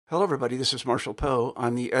Hello, everybody. This is Marshall Poe.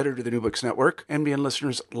 I'm the editor of the New Books Network. NBN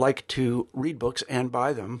listeners like to read books and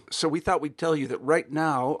buy them. So we thought we'd tell you that right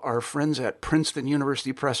now, our friends at Princeton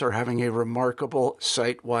University Press are having a remarkable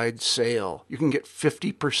site-wide sale. You can get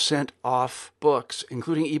 50% off books,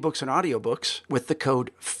 including ebooks and audiobooks, with the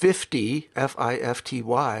code 50,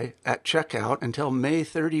 F-I-F-T-Y, at checkout until May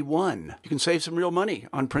 31. You can save some real money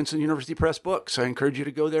on Princeton University Press books. I encourage you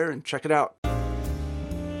to go there and check it out.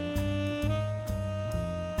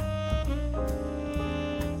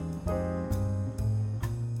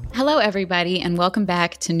 Hello, everybody, and welcome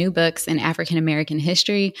back to New Books in African American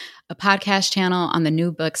History, a podcast channel on the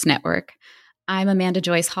New Books Network. I'm Amanda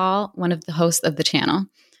Joyce Hall, one of the hosts of the channel.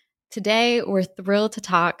 Today, we're thrilled to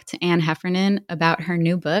talk to Anne Heffernan about her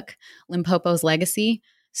new book, Limpopo's Legacy,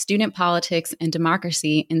 Student Politics and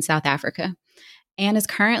Democracy in South Africa. Anne is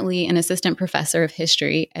currently an assistant professor of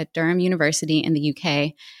history at Durham University in the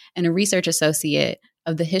UK and a research associate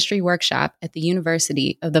of the History Workshop at the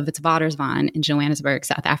University of the Witwatersrand in Johannesburg,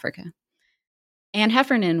 South Africa. Anne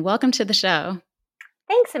Heffernan, welcome to the show.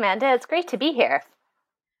 Thanks, Amanda. It's great to be here.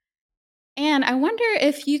 Anne, I wonder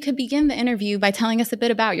if you could begin the interview by telling us a bit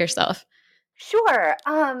about yourself. Sure.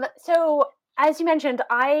 So as you mentioned,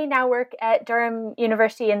 I now work at Durham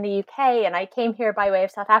University in the UK, and I came here by way of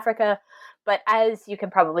South Africa. But as you can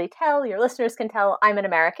probably tell, your listeners can tell, I'm an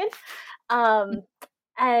American.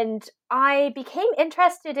 And I became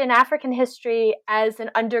interested in African history as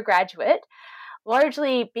an undergraduate,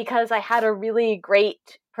 largely because I had a really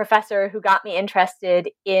great professor who got me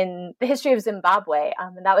interested in the history of Zimbabwe,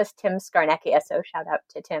 and that was Tim Scarnecchia, so shout out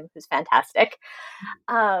to Tim, who's fantastic.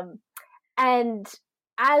 And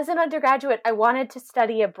as an undergraduate, I wanted to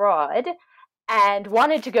study abroad and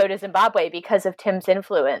wanted to go to Zimbabwe because of Tim's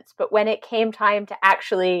influence, but when it came time to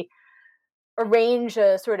actually arrange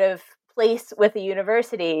a sort of place with a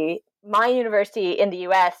university, my university in the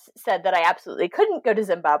US said that I absolutely couldn't go to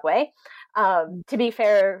Zimbabwe. To be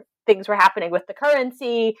fair, things were happening with the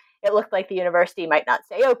currency. It looked like the university might not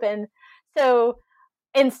stay open. So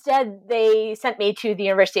instead, they sent me to the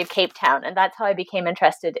University of Cape Town, and that's how I became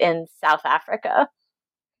interested in South Africa.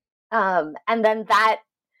 And then that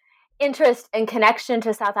interest and connection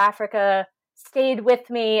to South Africa stayed with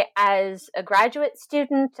me as a graduate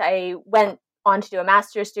student. I went on to do a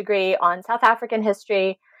master's degree on South African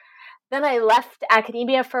history. Then I left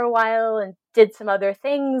academia for a while and did some other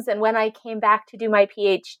things. And when I came back to do my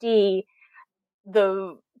PhD,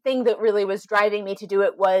 the thing that really was driving me to do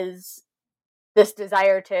it was this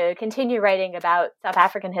desire to continue writing about South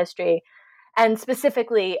African history, and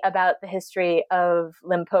specifically about the history of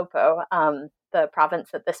Limpopo, the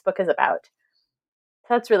province that this book is about.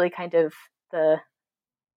 So that's really kind of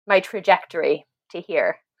my trajectory to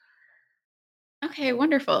here. Okay,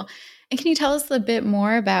 wonderful. And can you tell us a bit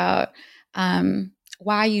more about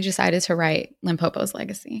why you decided to write Limpopo's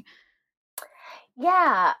Legacy?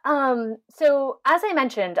 Yeah. So as I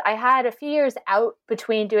mentioned, I had a few years out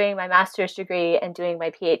between doing my master's degree and doing my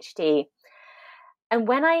PhD. And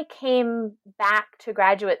when I came back to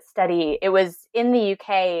graduate study, it was in the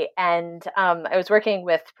UK, and I was working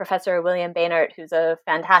with Professor William Bainert, who's a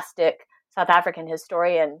fantastic South African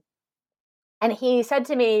historian. And he said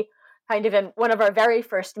to me, kind of in one of our very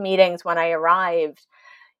first meetings when I arrived,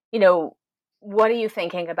 what are you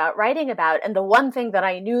thinking about writing about? And the one thing that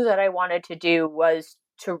I knew that I wanted to do was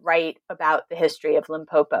to write about the history of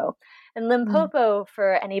Limpopo. And Limpopo,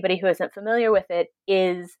 for anybody who isn't familiar with it,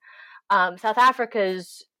 is South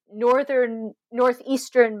Africa's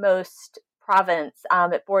northeasternmost province.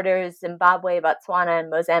 It borders Zimbabwe, Botswana, and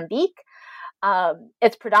Mozambique.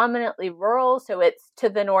 It's predominantly rural, so it's to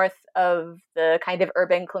the north of the kind of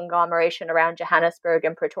urban conglomeration around Johannesburg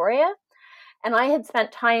and Pretoria. And I had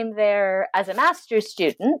spent time there as a master's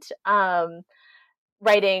student,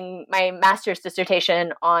 writing my master's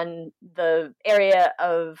dissertation on the area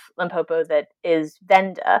of Limpopo that is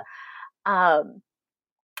Venda. And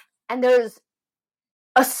there's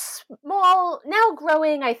a small, now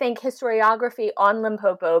growing, I think, historiography on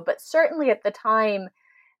Limpopo, but certainly at the time,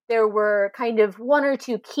 there were kind of one or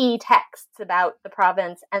two key texts about the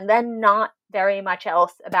province, and then not very much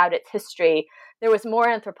else about its history. There was more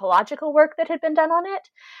anthropological work that had been done on it,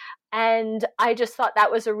 and I just thought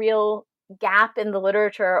that was a real gap in the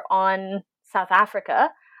literature on South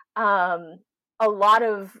Africa, a lot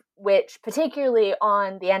of which, particularly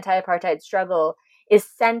on the anti-apartheid struggle, is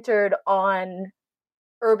centered on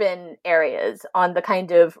urban areas, on the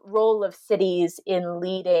kind of role of cities in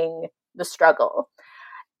leading the struggle.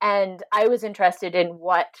 And I was interested in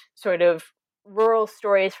what sort of rural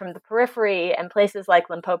stories from the periphery and places like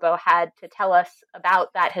Limpopo had to tell us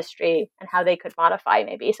about that history and how they could modify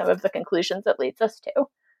maybe some of the conclusions it leads us to.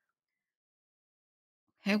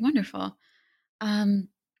 Okay, wonderful. Well,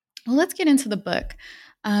 let's get into the book.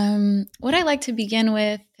 What I like to begin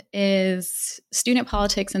with is student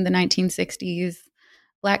politics in the 1960s,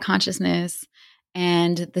 Black consciousness,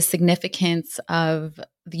 and the significance of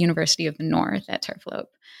the University of the North at Turf Lope,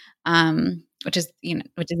 which is in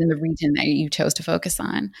the region that you chose to focus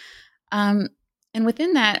on. And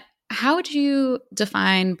within that, how would you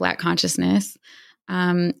define Black consciousness?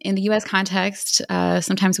 In the U.S. context,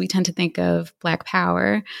 sometimes we tend to think of Black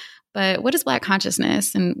power, but what is Black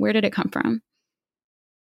consciousness and where did it come from?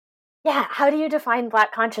 Yeah, how do you define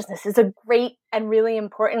Black consciousness is a great and really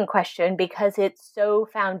important question because it's so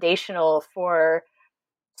foundational for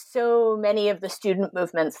so many of the student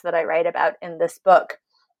movements that I write about in this book.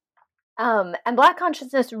 And Black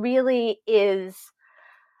consciousness really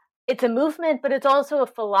it's a movement, but it's also a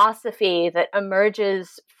philosophy that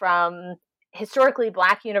emerges from historically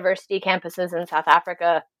Black university campuses in South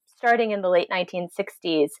Africa starting in the late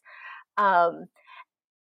 1960s.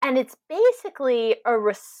 And it's basically a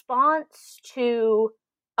response to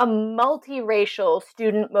a multiracial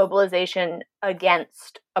student mobilization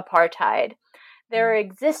against apartheid. There are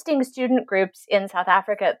existing student groups in South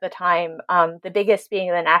Africa at the time, the biggest being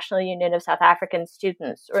the National Union of South African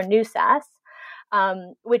Students, or NUSAS,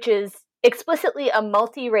 which is explicitly a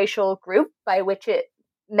multiracial group, by which it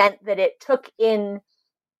meant that it took in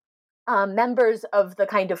members of the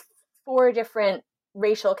kind of 4 different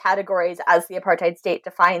racial categories as the apartheid state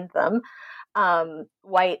defined them,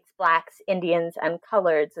 whites, blacks, Indians, and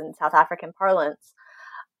coloreds in South African parlance,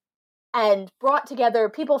 and brought together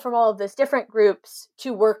people from all of those different groups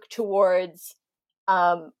to work towards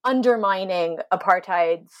undermining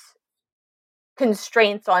apartheid's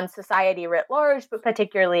constraints on society writ large, but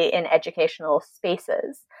particularly in educational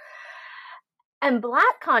spaces. And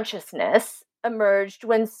Black consciousness emerged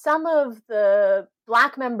when some of the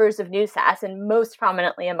Black members of NUSAS, and most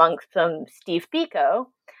prominently amongst them Steve Biko,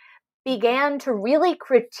 began to really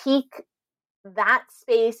critique that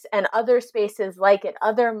space and other spaces like it,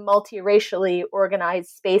 other multiracially organized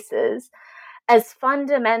spaces, as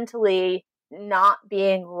fundamentally not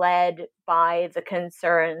being led by the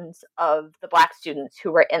concerns of the Black students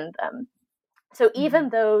who were in them. So even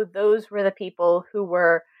though those were the people who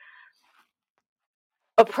were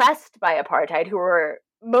oppressed by apartheid, who were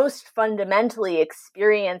most fundamentally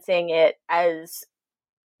experiencing it as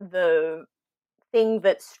the thing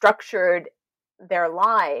that structured their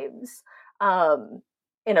lives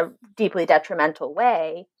in a deeply detrimental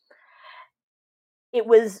way, it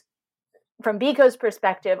was, from Biko's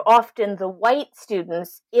perspective, often the white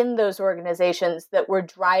students in those organizations that were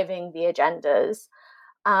driving the agendas.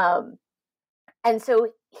 And so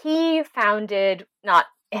he founded, not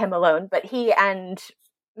him alone, but he and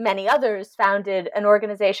many others founded an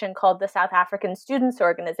organization called the South African Students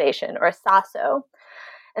Organization, or SASO.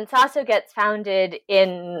 And SASO gets founded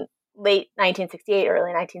in late 1968,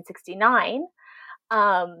 early 1969,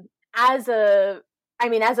 as a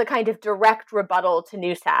kind of direct rebuttal to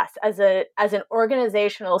NUSAS, as an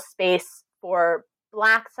organizational space for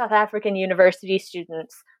Black South African university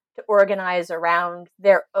students to organize around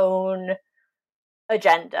their own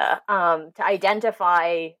agenda, to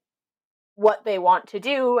identify what they want to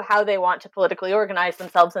do, how they want to politically organize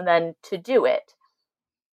themselves, and then to do it.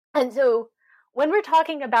 And so when we're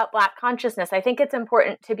talking about Black consciousness, I think it's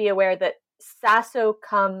important to be aware that SASO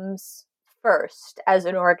comes first as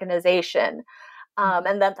an organization,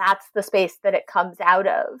 and that's the space that it comes out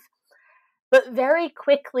of. But very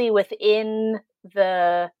quickly within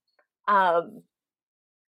the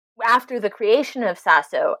after the creation of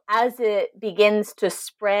SASO, as it begins to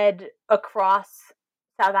spread across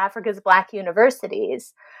South Africa's Black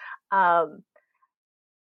universities, the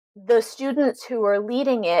students who are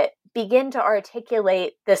leading it begin to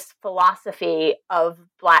articulate this philosophy of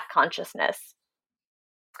Black consciousness.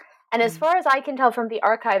 And as far as I can tell from the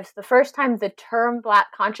archives, the first time the term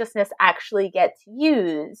Black consciousness actually gets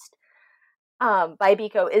used by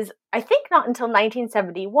Biko is, I think, not until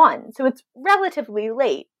 1971. So it's relatively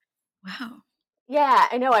late. Wow. Yeah,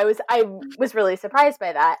 I know. I was really surprised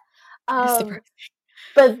by that.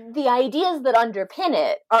 But the ideas that underpin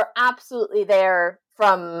it are absolutely there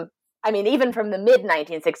from, even from the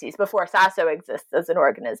mid-1960s, before SASO exists as an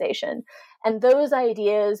organization. And those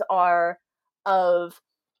ideas are of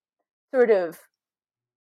sort of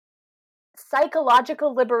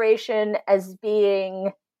psychological liberation as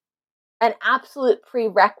being an absolute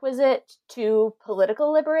prerequisite to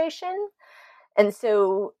political liberation. And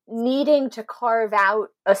so needing to carve out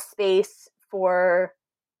a space for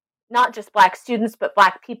not just Black students, but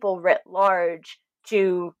Black people writ large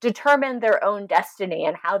to determine their own destiny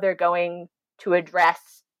and how they're going to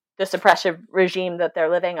address this oppressive regime that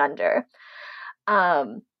they're living under.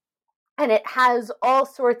 And it has all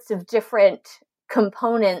sorts of different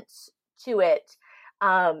components to it.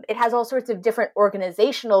 It has all sorts of different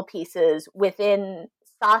organizational pieces within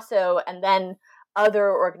SASO, and then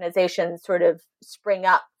other organizations sort of spring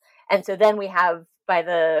up. And so then we have, by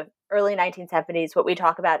the early 1970s, what we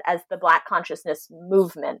talk about as the Black Consciousness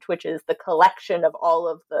Movement, which is the collection of all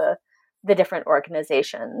of the different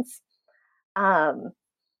organizations.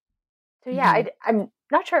 So yeah, I'm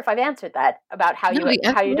not sure if I've answered that about how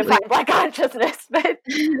you define Black consciousness, but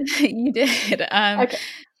you did. Okay.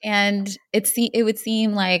 And it would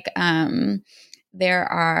seem like there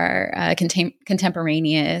are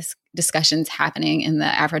contemporaneous discussions happening in the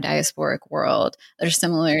Afro-diasporic world that are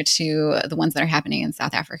similar to the ones that are happening in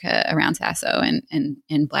South Africa around SASO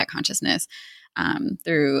and Black consciousness,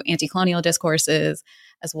 through anti-colonial discourses,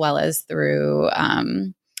 as well as through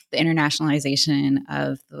the internationalization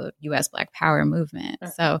of the U.S. Black Power movement.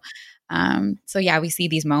 So yeah, we see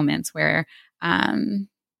these moments where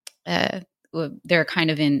they're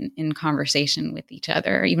kind of in conversation with each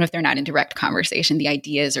other, even if they're not in direct conversation. The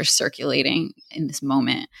ideas are circulating in this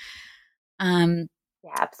moment. Yeah,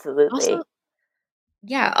 absolutely.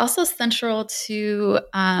 Also central to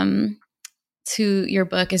your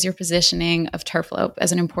book is your positioning of Turf Loop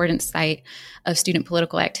as an important site of student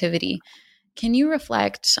political activity. Can you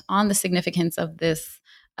reflect on the significance of this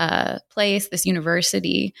place, this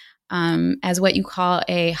university, as what you call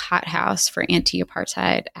a hothouse for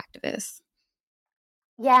anti-apartheid activists?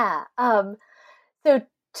 Yeah. So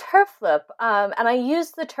Turflip, and I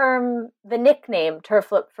use the nickname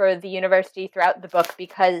Turflip for the university throughout the book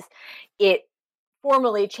because it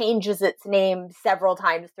formally changes its name several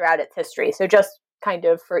times throughout its history. So just kind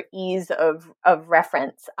of for ease of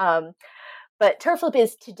reference. But Turflip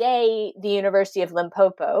is today the University of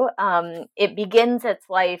Limpopo. It begins its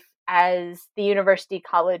life as the University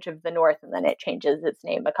College of the North, and then it changes its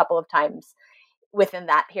name a couple of times within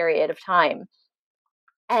that period of time.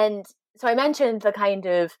 And so I mentioned the kind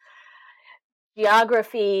of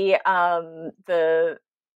geography of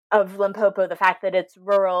Limpopo, the fact that it's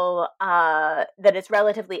rural, that it's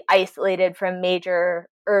relatively isolated from major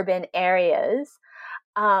urban areas.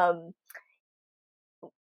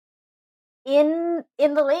 In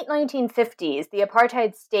the late 1950s, the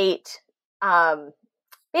apartheid state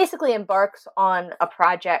basically embarks on a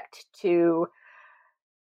project to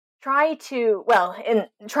try to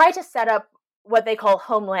set up what they call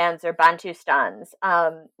homelands or Bantustans,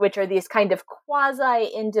 which are these kind of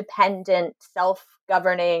quasi-independent,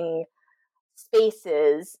 self-governing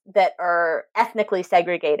spaces that are ethnically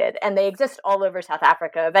segregated. And they exist all over South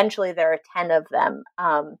Africa. Eventually, there are 10 of them.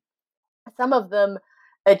 Some of them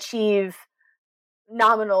achieve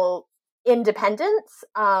nominal independence.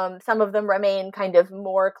 Some of them remain kind of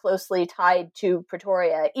more closely tied to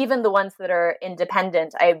Pretoria. Even the ones that are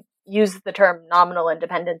independent, I use the term nominal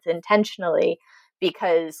independence intentionally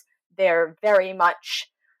because they're very much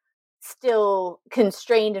still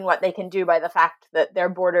constrained in what they can do by the fact that their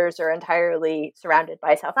borders are entirely surrounded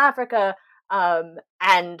by South Africa,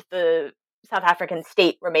 and the South African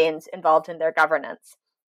state remains involved in their governance.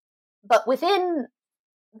 But within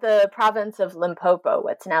the province of Limpopo,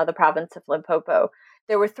 what's now the province of Limpopo,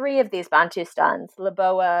 there were 3 of these Bantustans,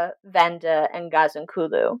 Lebowa, Venda, and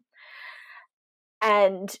Gazankulu.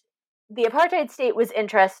 And the apartheid state was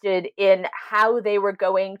interested in how they were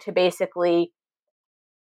going to basically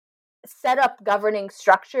set up governing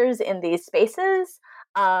structures in these spaces,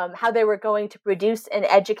 how they were going to produce an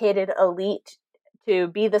educated elite to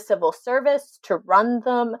be the civil service, to run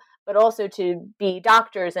them, but also to be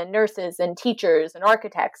doctors and nurses and teachers and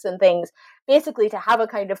architects and things, basically to have a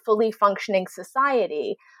kind of fully functioning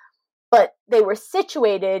society. But they were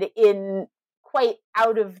situated in quite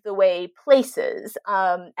out of the way places,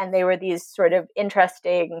 and they were these sort of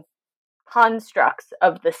interesting constructs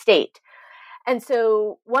of the state. And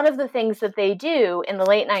so one of the things that they do in the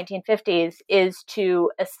late 1950s is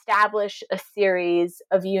to establish a series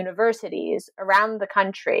of universities around the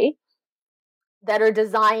country that are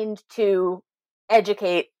designed to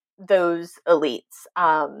educate those elites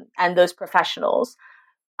and those professionals,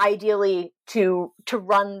 ideally to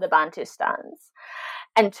run the Bantustans.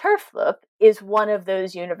 And Turfloop is one of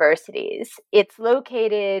those universities. It's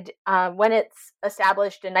located, when it's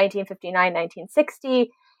established in 1959,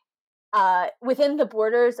 1960, within the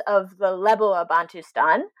borders of the Lebowa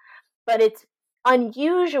Bantustan, but it's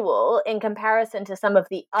unusual in comparison to some of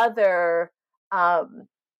the other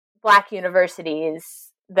Black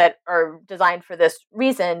universities that are designed for this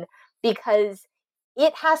reason, because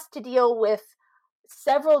it has to deal with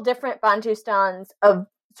several different Bantustans of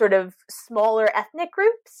sort of smaller ethnic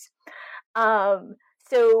groups.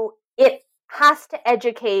 So it has to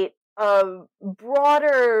educate a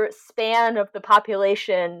broader span of the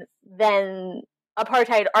population than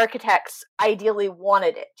apartheid architects ideally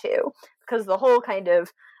wanted it to, because the whole kind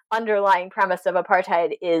of underlying premise of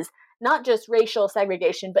apartheid is not just racial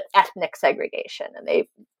segregation, but ethnic segregation. And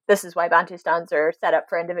this is why Bantustans are set up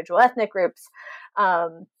for individual ethnic groups.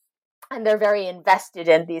 And they're very invested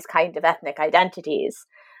in these kind of ethnic identities.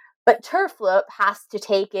 But Turflop has to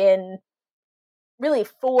take in really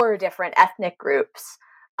 4 different ethnic groups,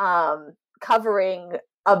 covering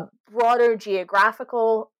a broader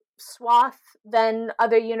geographical swath than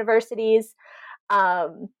other universities.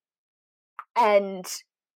 And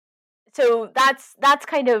so that's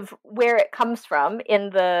kind of where it comes from in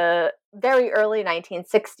the very early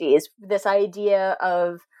 1960s, this idea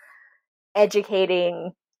of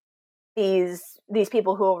educating these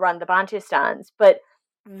people who will run the Bantustans. But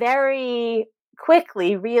very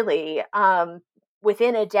quickly, really,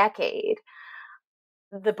 within a decade,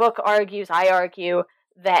 the book I argue,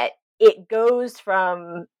 that it goes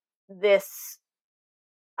from this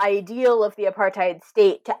ideal of the apartheid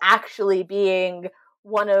state to actually being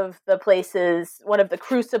one of the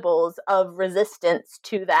crucibles of resistance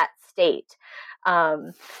to that state.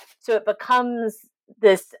 So it becomes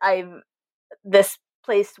this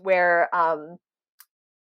place where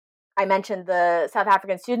I mentioned the South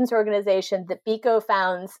African Students' Organization that Biko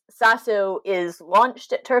founds. SASO is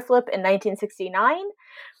launched at Turflop in 1969.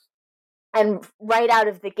 And right out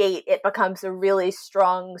of the gate, it becomes a really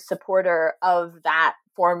strong supporter of that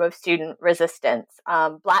form of student resistance.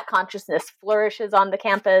 Black consciousness flourishes on the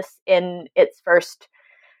campus in its first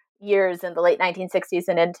years in the late 1960s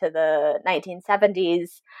and into the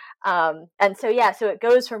 1970s. And so it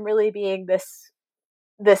goes from really being this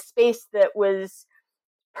space that was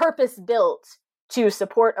purpose-built to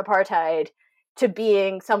support apartheid to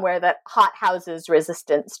being somewhere that hot houses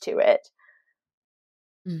resistance to it.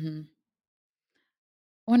 Mm-hmm.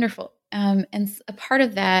 Wonderful. And a part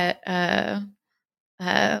of that, a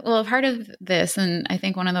part of this, and I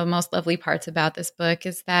think one of the most lovely parts about this book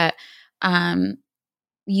is that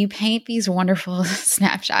you paint these wonderful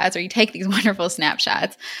snapshots, or you take these wonderful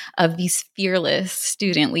snapshots of these fearless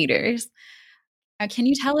student leaders. Can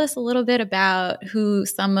you tell us a little bit about who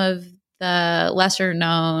some of the lesser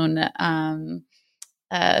known young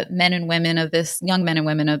men and women of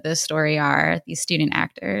this story are, these student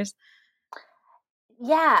actors?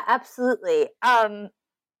 Yeah, absolutely.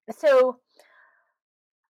 So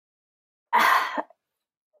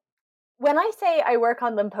when I say I work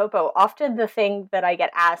on Limpopo, often the thing that I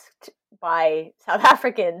get asked by South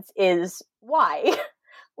Africans is why,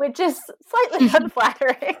 which is slightly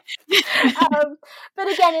unflattering.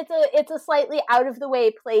 But again, it's a slightly out of the way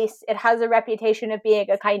place. It has a reputation of being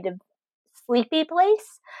a kind of sleepy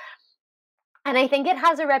place. And I think it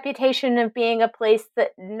has a reputation of being a place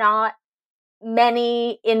that not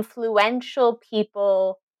many influential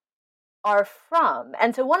people are from.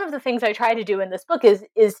 And so one of the things I try to do in this book is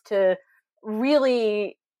to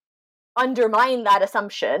really undermine that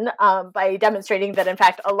assumption by demonstrating that, in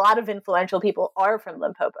fact, a lot of influential people are from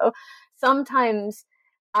Limpopo. Sometimes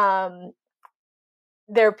there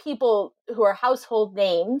are people who are household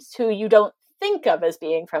names who you don't think of as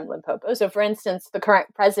being from Limpopo. So, for instance, the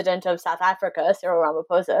current president of South Africa, Cyril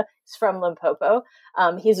Ramaphosa, is from Limpopo.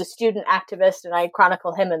 He's a student activist, and I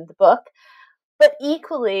chronicle him in the book. But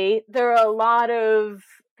equally, there are a lot of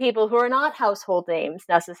people who are not household names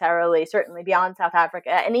necessarily, certainly beyond South Africa,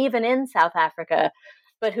 and even in South Africa,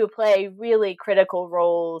 but who play really critical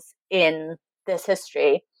roles in this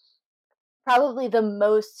history. Probably the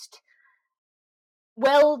most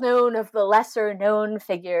well-known of the lesser-known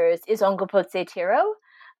figures is Ongopotse Tiro.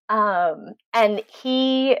 And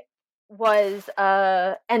he was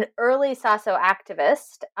an early SASO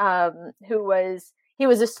activist He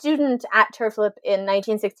was a student at Turflop in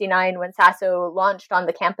 1969 when SASO launched on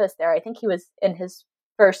the campus there. I think he was in his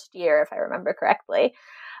first year, if I remember correctly.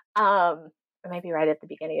 Or maybe right at the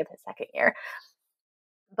beginning of his second year.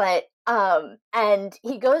 But, and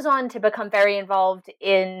he goes on to become very involved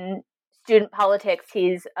in student politics.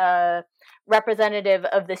 He's a representative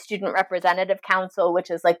of the Student Representative Council,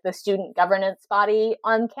 which is like the student governance body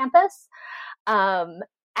on campus.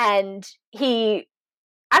 And he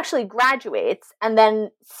actually graduates and then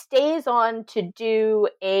stays on to do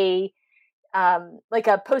a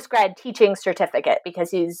post-grad teaching certificate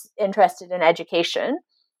because he's interested in education.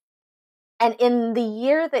 And in the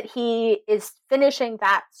year that he is finishing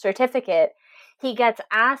that certificate, he gets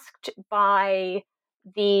asked by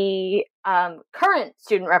the current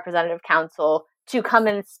Student Representative Council to come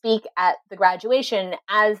and speak at the graduation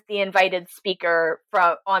as the invited speaker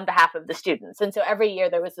on behalf of the students. And so every year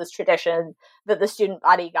there was this tradition that the student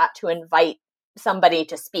body got to invite somebody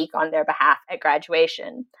to speak on their behalf at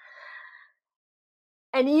graduation.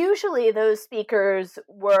 And usually those speakers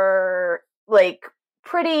were like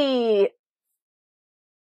pretty,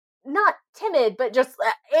 not timid, but just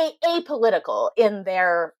apolitical in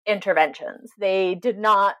their interventions. They did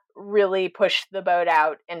not really push the boat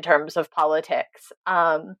out in terms of politics.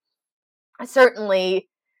 Certainly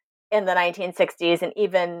in the 1960s and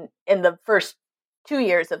even in the first 2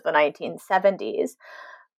 years of the 1970s.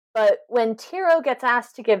 But when Tiro gets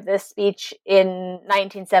asked to give this speech in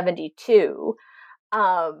 1972,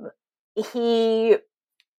 he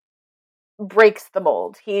breaks the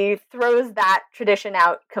mold. He throws that tradition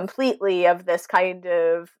out completely of this kind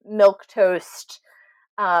of milquetoast,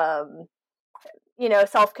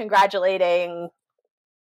 self-congratulating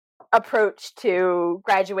approach to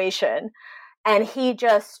graduation. And he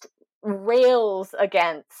just rails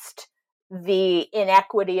against the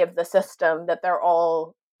inequity of the system that they're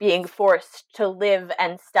all being forced to live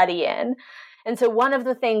and study in. And so one of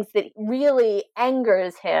the things that really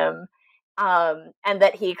angers him, and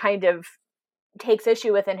that he kind of takes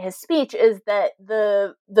issue with in his speech, is that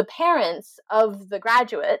the parents of the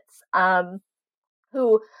graduates,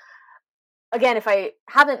 who, again, if I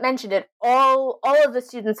haven't mentioned it, all of the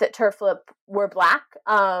students at Turflip were Black.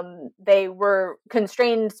 They were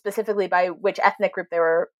constrained specifically by which ethnic group they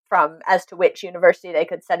were from as to which university they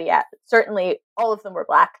could study at. Certainly all of them were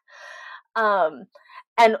Black.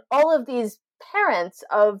 And all of these parents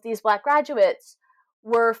of these Black graduates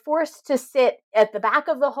were forced to sit at the back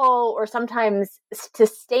of the hall or sometimes to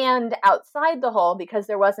stand outside the hall because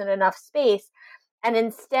there wasn't enough space. And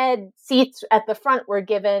instead, seats at the front were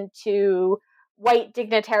given to white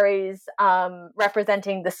dignitaries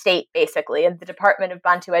representing the state, basically, in the Department of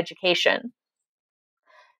Bantu Education.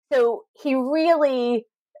 So he really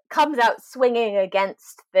comes out swinging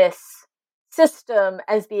against this system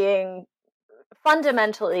as being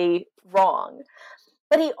fundamentally wrong.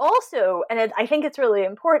 But he also, and I think it's really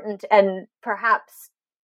important, and perhaps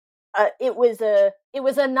it was a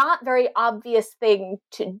not very obvious thing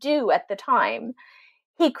to do at the time,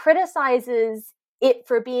 he criticizes it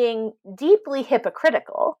for being deeply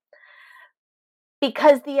hypocritical,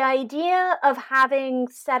 because the idea of having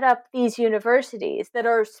set up these universities that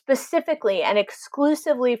are specifically and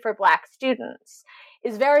exclusively for Black students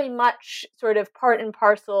is very much sort of part and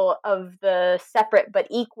parcel of the separate but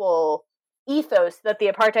equal ethos that the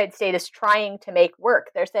apartheid state is trying to make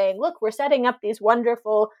work. They're saying, look, we're setting up these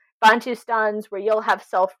wonderful Bantustans where you'll have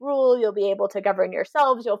self-rule, you'll be able to govern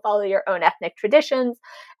yourselves, you'll follow your own ethnic traditions,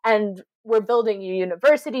 and we're building you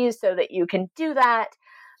universities so that you can do that.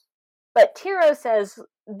 But Tiro says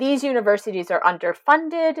these universities are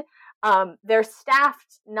underfunded. They're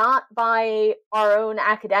staffed not by our own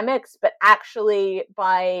academics, but actually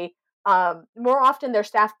by, more often they're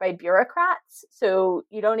staffed by bureaucrats. So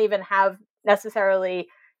you don't even have necessarily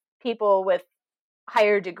people with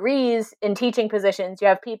higher degrees in teaching positions. You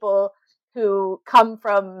have people who come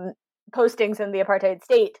from postings in the apartheid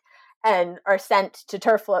state and are sent to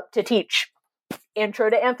Turflip to teach intro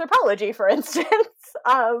to anthropology, for instance.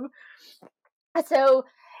 So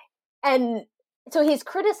he's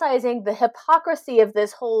criticizing the hypocrisy of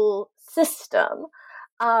this whole system,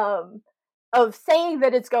 of saying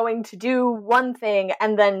that it's going to do one thing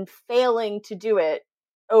and then failing to do it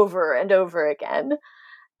over and over again.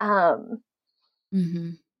 Mm-hmm.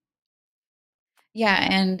 Yeah,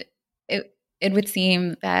 and it would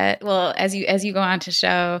seem that, well, as you go on to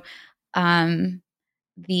show,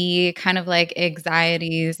 the kind of like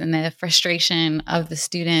anxieties and the frustration of the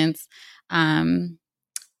students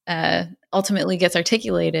ultimately gets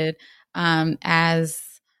articulated as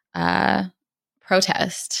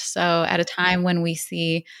protest. So at a time when we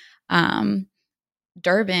see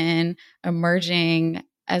Durban emerging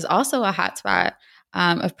as also a hotspot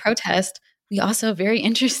of protest, we also very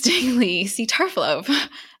interestingly see Turflop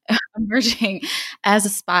emerging as a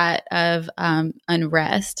spot of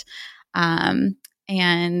unrest. And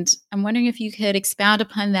I'm wondering if you could expound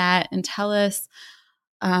upon that and tell us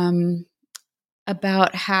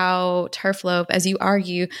about how Turflop, as you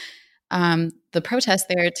argue, the protests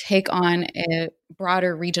there take on a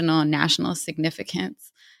broader regional and national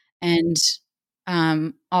significance, and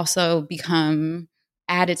also become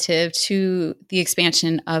additive to the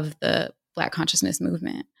expansion of the Black consciousness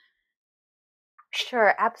movement.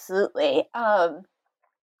 Sure, absolutely.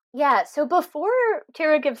 Yeah, so before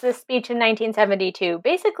Tiro gives this speech in 1972,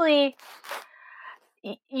 basically,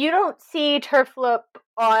 you don't see Turflop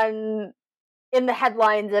on in the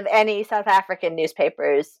headlines of any South African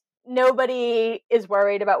newspapers. Nobody is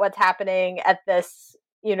worried about what's happening at this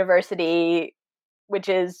university, which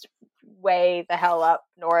is way the hell up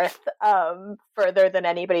north, further than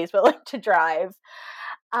anybody's willing to drive.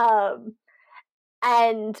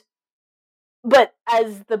 But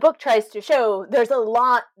as the book tries to show, there's a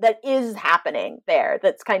lot that is happening there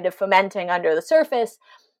that's kind of fomenting under the surface.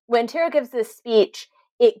 When Tiro gives this speech,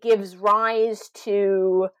 it gives rise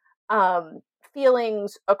to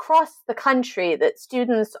feelings across the country that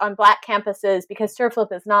students on Black campuses, because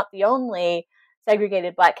Turflip is not the only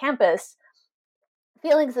segregated Black campus,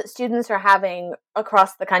 feelings that students are having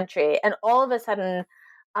across the country. And all of a sudden,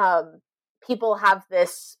 people have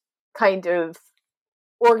this kind of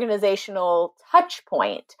organizational touch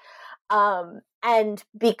point. And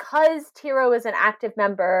because Tiro is an active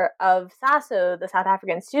member of SASO, the South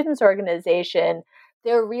African Students Organization,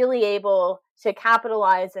 they're really able to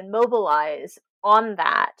capitalize and mobilize on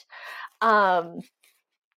that.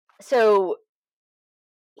 So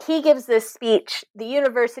he gives this speech. The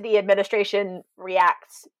university administration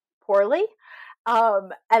reacts poorly.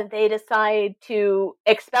 And they decide to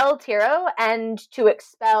expel Tiro and to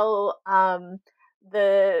expel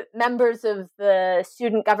the members of the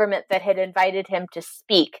student government that had invited him to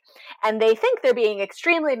speak. And they think they're being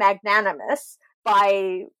extremely magnanimous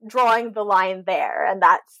by drawing the line there. And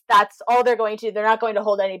that's all they're going to do. They're not going to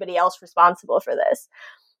hold anybody else responsible for this.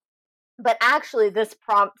 But actually, this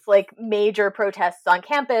prompts like major protests on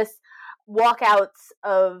campus, walkouts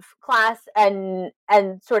of class, and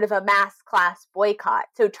sort of a mass class boycott.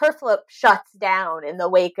 So Turflip shuts down in the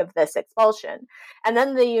wake of this expulsion. And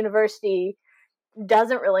then the university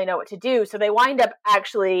doesn't really know what to do. So they wind up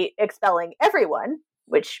actually expelling everyone,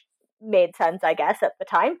 which made sense, I guess, at the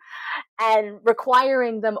time, and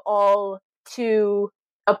requiring them all to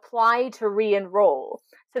apply to re-enroll.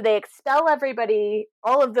 So they expel everybody,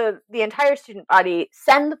 all of the entire student body,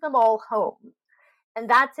 send them all home. And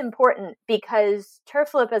that's important because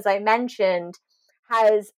Turflip, as I mentioned,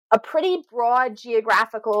 has a pretty broad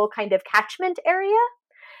geographical kind of catchment area,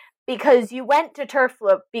 because you went to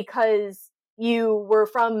Turflip because you were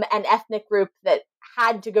from an ethnic group that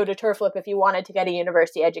had to go to Turflip if you wanted to get a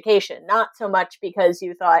university education, not so much because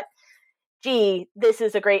you thought, gee, this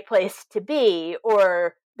is a great place to be,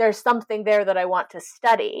 or there's something there that I want to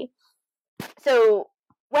study. So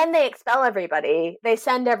when they expel everybody, they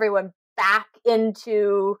send everyone back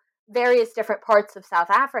into various different parts of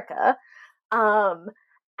South Africa.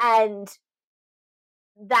 And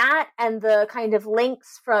that and the kind of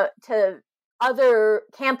links to other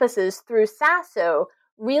campuses through SASO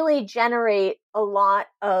really generate a lot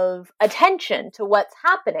of attention to what's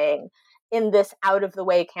happening in this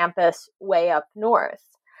out-of-the-way campus way up north.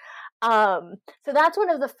 So that's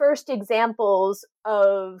one of the first examples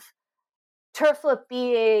of Turflip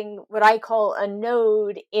being what I call a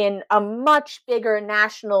node in a much bigger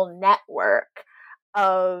national network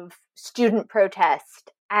of student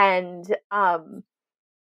protest, and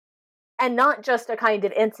not just a kind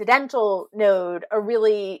of incidental node, a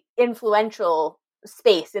really influential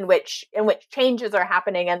space in which changes are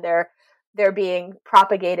happening and they're being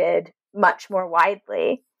propagated much more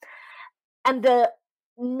widely. And the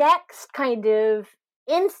next kind of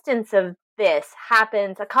instance of this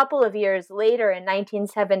happens a couple of years later in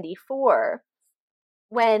 1974,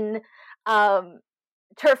 when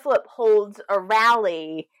Turflip holds a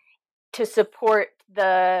rally to support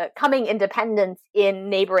the coming independence in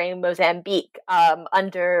neighboring Mozambique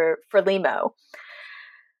under Frelimo.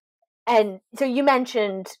 And so you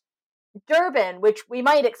mentioned Durban, which we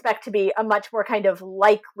might expect to be a much more kind of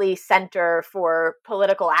likely center for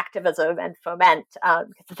political activism and foment,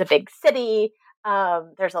 because it's a big city.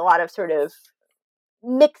 There's a lot of sort of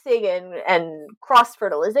mixing and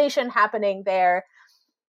cross-fertilization happening there.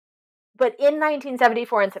 But in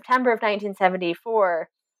 1974, in September of 1974,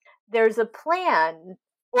 there's a plan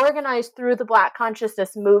organized through the Black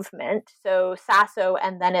Consciousness Movement, so SASO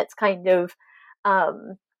and then its kind of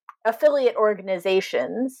affiliate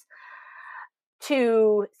organizations,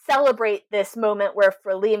 to celebrate this moment where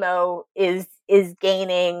Frelimo is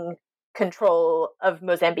gaining control of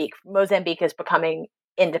Mozambique. Mozambique is becoming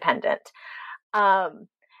independent. And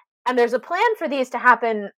there's a plan for these to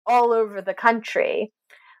happen all over the country.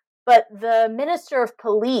 But the Minister of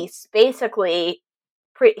Police basically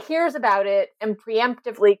hears about it and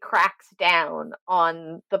preemptively cracks down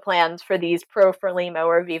on the plans for these pro-Frelimo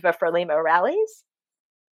or Viva Frelimo rallies.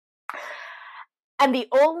 And the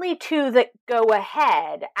only two that go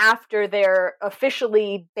ahead after they're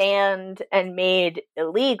officially banned and made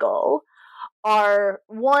illegal are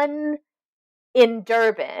one in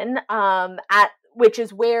Durban, at which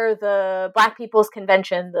is where the Black People's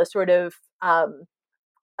Convention, the sort of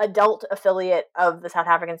adult affiliate of the South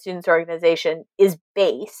African Students Organization, is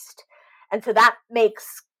based. And so that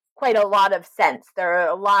makes quite a lot of sense. There are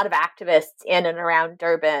a lot of activists in and around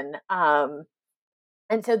Durban.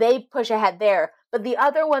 And so they push ahead there. But the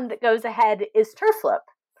other one that goes ahead is Turfloop,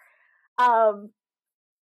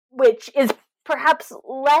 which is perhaps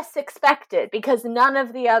less expected because none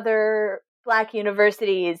of the other Black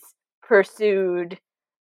universities pursued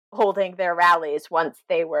holding their rallies once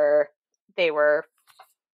they were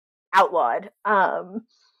outlawed.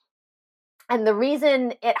 And the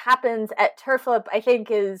reason it happens at Turfloop, I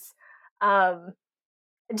think, is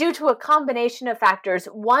due to a combination of factors.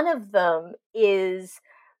 One of them is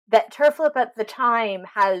that Turfloop at the time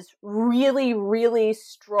has really, really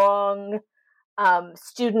strong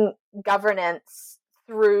student governance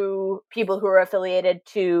through people who are affiliated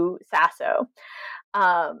to SASO.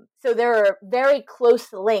 So there are very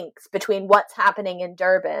close links between what's happening in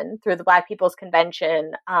Durban through the Black People's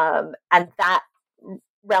Convention and that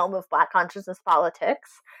realm of Black consciousness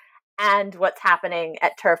politics and what's happening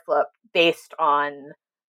at Turfloop based on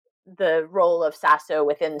the role of SASO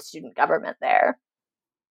within student government there.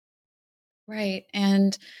 Right.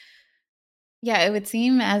 And yeah, it would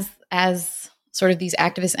seem as sort of these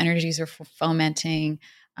activist energies are fomenting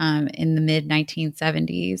in the mid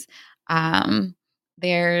 1970s.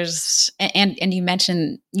 There's and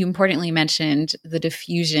you importantly mentioned the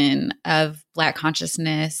diffusion of Black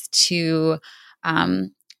consciousness to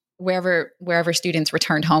wherever students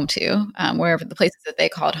returned home to, wherever the places that they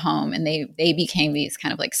called home, and they became these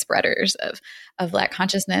kind of like spreaders of Black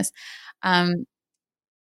consciousness.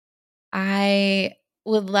 I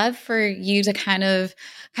would love for you to kind of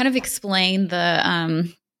explain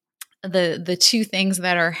the two things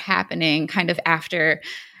that are happening kind of after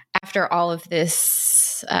all of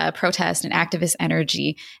this protest and activist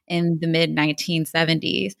energy in the mid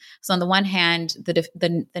 1970s. So on the one hand,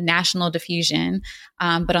 the national diffusion,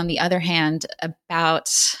 but on the other hand,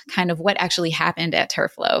 about kind of what actually happened at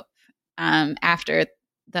Turfloop after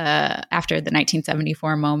the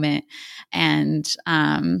 1974 moment and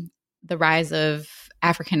the rise of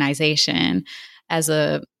Africanization as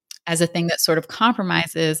a thing that sort of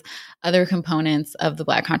compromises other components of the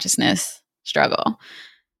Black consciousness struggle.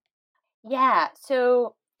 Yeah.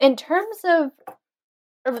 So in terms of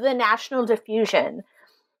the national diffusion,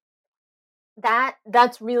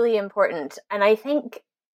 that's really important. And I think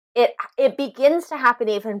it begins to happen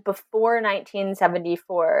even before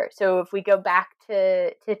 1974. So if we go back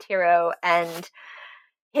to Tiro and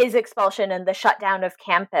his expulsion and the shutdown of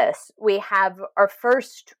campus, we have our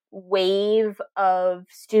first wave of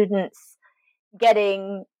students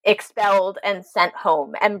getting expelled and sent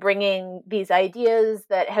home and bringing these ideas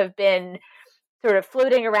that have been sort of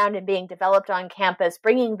floating around and being developed on campus,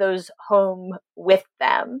 bringing those home with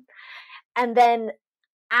them. And then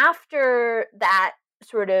after that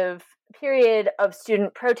sort of period of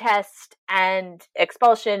student protest and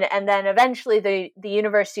expulsion, and then eventually the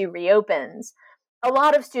university reopens, a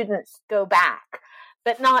lot of students go back,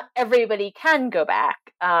 but not everybody can go back.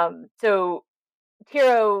 So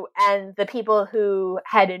Tiro and the people who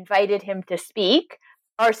had invited him to speak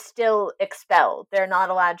are still expelled. They're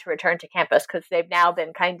not allowed to return to campus because they've now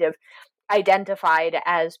been kind of identified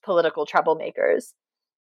as political troublemakers.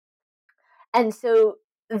 And so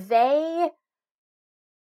they,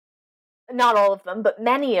 not all of them, but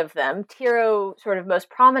many of them, Tiro sort of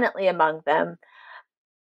most prominently among them,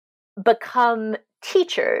 become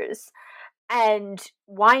teachers and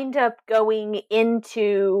wind up going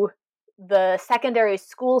into the secondary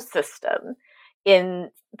school system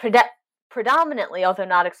in predominantly, although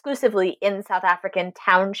not exclusively, in South African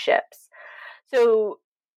townships. So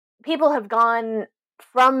people have gone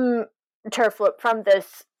from Turfloop, from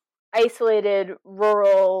this isolated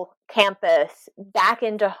rural campus, back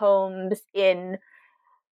into homes in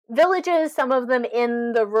villages, some of them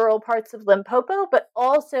in the rural parts of Limpopo, but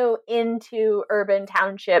also into urban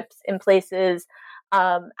townships in places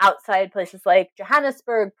outside places like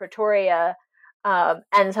Johannesburg, Pretoria,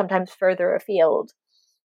 and sometimes further afield.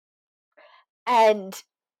 And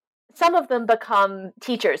some of them become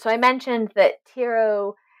teachers. So I mentioned that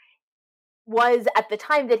Tiro was, at the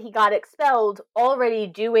time that he got expelled, already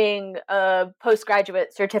doing a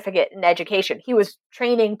postgraduate certificate in education. He was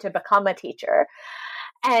training to become a teacher.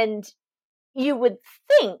 And you would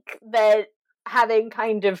think that having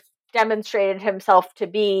kind of demonstrated himself to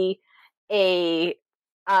be a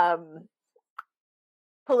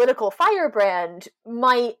political firebrand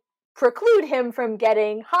might preclude him from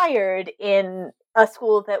getting hired in a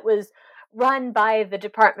school that was run by the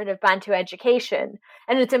Department of Bantu Education.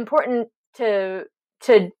 And it's important to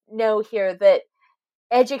know here that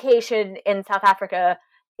education in South Africa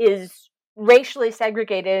is racially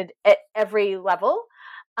segregated at every level.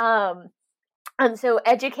 And so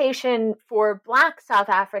education for Black South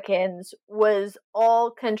Africans was all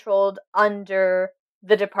controlled under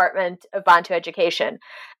the Department of Bantu Education.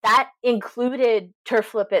 That included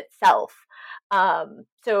Turflop itself.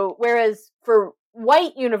 So whereas for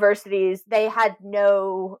white universities, they had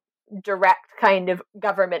no direct kind of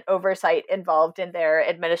government oversight involved in their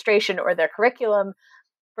administration or their curriculum,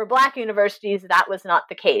 for Black universities, that was not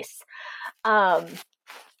the case. And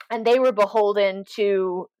they were beholden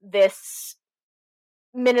to this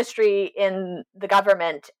ministry in the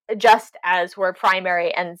government, just as were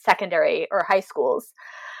primary and secondary or high schools.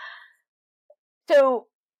 So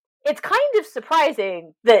it's kind of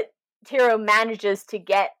surprising that Tiro manages to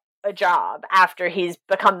get a job after he's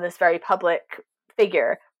become this very public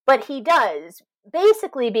figure, but he does,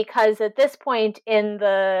 basically because at this point in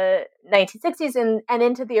the 1960s and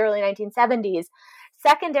into the early 1970s,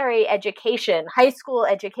 secondary education, high school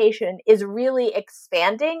education, is really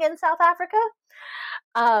expanding in South Africa.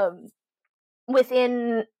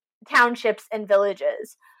 Within townships and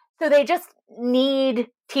villages. So they just need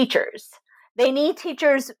teachers. They need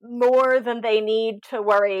teachers more than they need to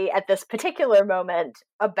worry at this particular moment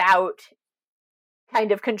about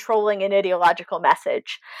kind of controlling an ideological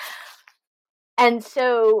message. And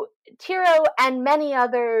so Tiro and many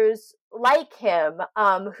others like him,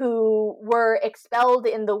 who were expelled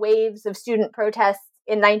in the waves of student protests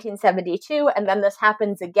in 1972, and then this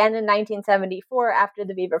happens again in 1974 after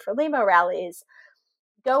the Viva Frelimo rallies,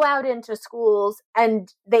 go out into schools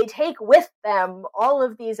and they take with them all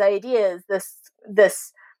of these ideas,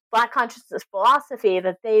 this Black consciousness philosophy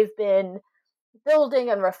that they've been building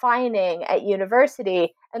and refining at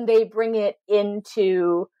university, and they bring it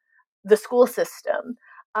into the school system.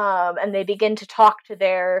 And they begin to talk to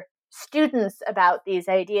their students about these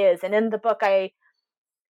ideas. And in the book, I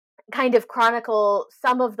kind of chronicle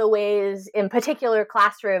some of the ways in particular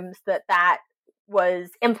classrooms that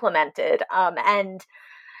was implemented, and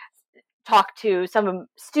talk to some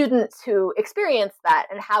students who experienced that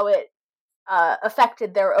and how it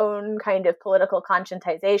affected their own kind of political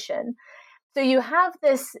conscientization. So you have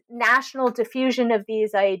this national diffusion of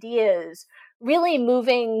these ideas really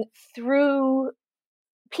moving through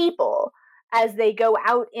people as they go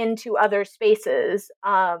out into other spaces,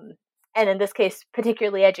 and in this case,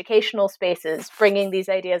 particularly educational spaces, bringing these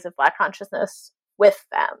ideas of Black consciousness with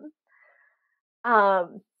them.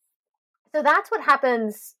 So that's what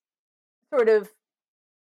happens sort of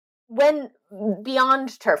when beyond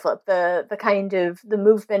Turflop, the kind of the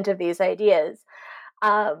movement of these ideas.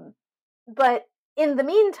 But in the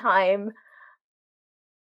meantime,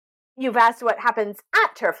 you've asked what happens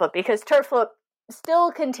at Turflop, because Turflop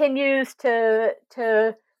still continues to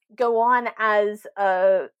go on as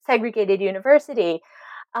a segregated university.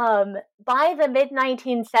 By the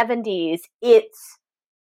mid-1970s, it's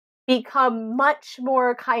become much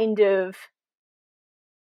more kind of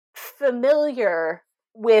familiar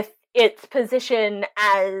with its position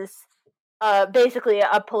as basically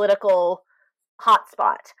a political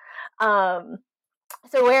hotspot.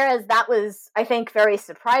 So whereas that was, I think, very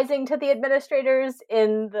surprising to the administrators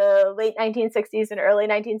in the late 1960s and early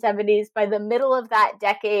 1970s, by the middle of that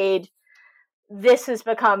decade, this has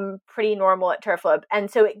become pretty normal at Turflop. And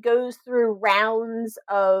so it goes through rounds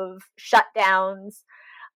of shutdowns.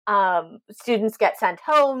 Students get sent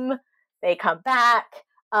home, they come back.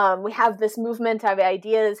 We have this movement of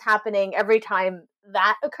ideas happening every time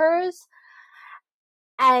that occurs.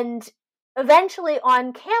 And eventually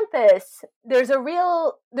on campus, there's a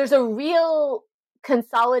real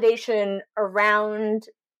consolidation around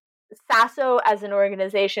SASO as an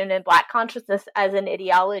organization and Black consciousness as an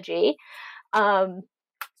ideology.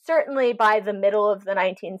 Certainly by the middle of the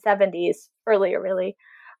 1970s, earlier really.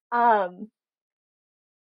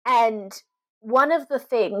 And one of the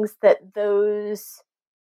things that those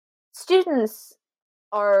students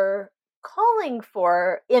are calling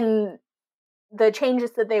for in the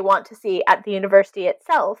changes that they want to see at the university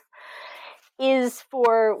itself is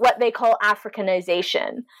for what they call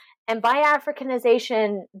Africanization. And by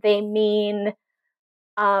Africanization, they mean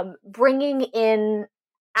bringing in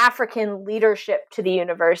African leadership to the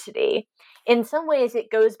university. In some ways, it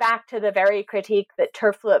goes back to the very critique that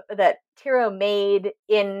Tiro made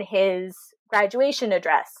in his graduation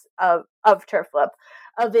address of Turflop,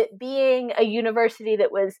 of it being a university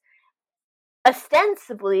that was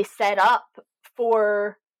ostensibly set up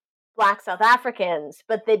for Black South Africans,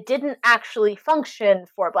 but that didn't actually function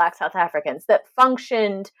for Black South Africans, that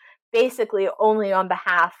functioned basically only on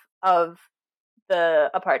behalf of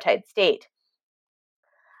the apartheid state.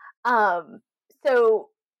 So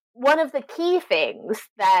one of the key things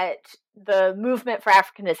that the movement for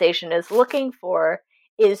Africanization is looking for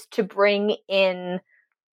is to bring in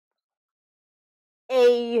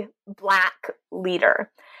a Black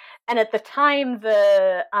leader. And at the time,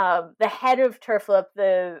 the head of Turflop,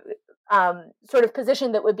 the sort of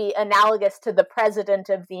position that would be analogous to the president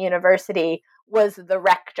of the university, was the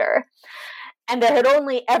rector. And there had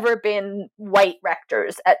only ever been white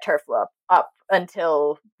rectors at Turflop up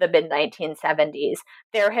until the mid-1970s.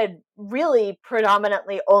 There had really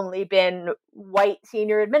predominantly only been white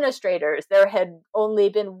senior administrators. There had only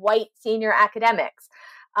been white senior academics.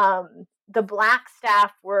 The Black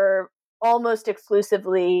staff were almost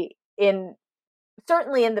exclusively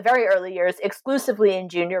certainly in the very early years, exclusively in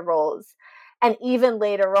junior roles. And even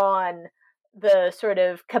later on, the sort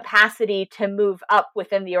of capacity to move up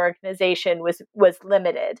within the organization was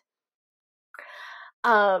limited.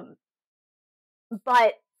 But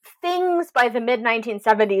things by the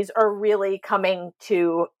mid-1970s are really coming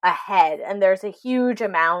to a head, and there's a huge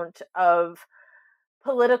amount of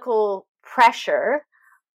political pressure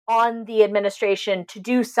on the administration to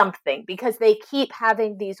do something, because they keep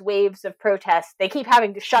having these waves of protests. They keep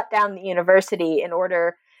having to shut down the university in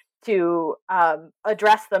order to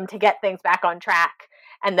address them, to get things back on track,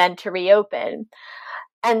 and then to reopen.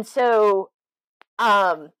 And so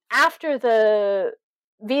after the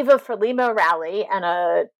Viva Frelimo rally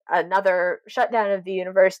and another shutdown of the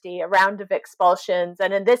university, a round of expulsions,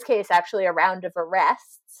 and in this case, actually a round of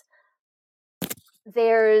arrests,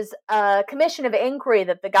 there's a commission of inquiry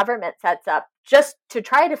that the government sets up just to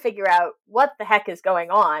try to figure out what the heck is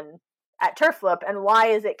going on at Turflop and why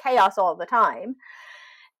is it chaos all the time.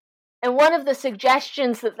 And one of the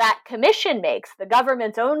suggestions that commission makes, the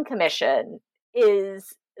government's own commission,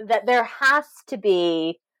 is that there has to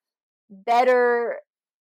be better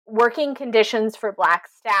working conditions for Black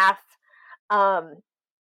staff.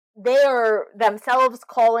 They are themselves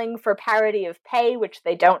calling for parity of pay, which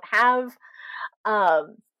they don't have.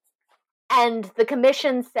 And the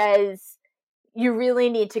commission says you really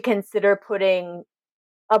need to consider putting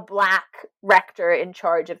a Black rector in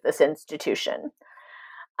charge of this institution.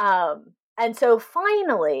 And so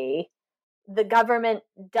finally, the government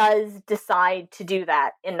does decide to do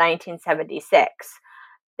that in 1976.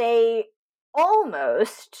 They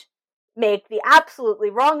almost make the absolutely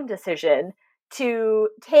wrong decision to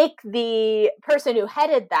take the person who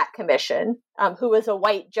headed that commission, who was a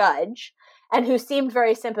white judge, and who seemed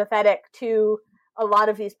very sympathetic to a lot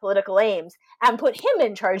of these political aims, and put him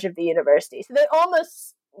in charge of the university. So they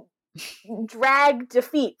almost drag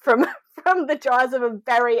defeat from the jaws of a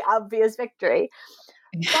very obvious victory.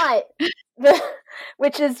 But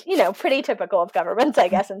which is, pretty typical of governments, I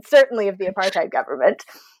guess, and certainly of the apartheid government.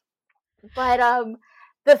 But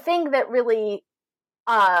the thing that really,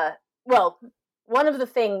 one of the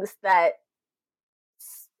things that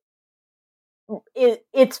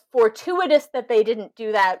it's fortuitous that they didn't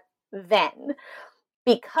do that then,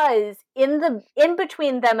 because in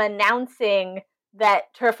between them announcing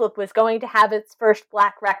that Turflop was going to have its first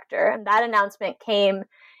Black rector, and that announcement came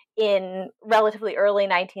in relatively early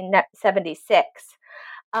 1976,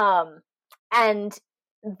 and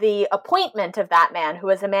the appointment of that man, who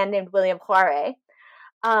was a man named William Clare,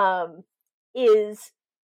 is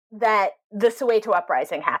that the Soweto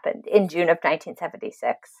uprising happened in June of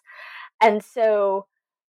 1976. And so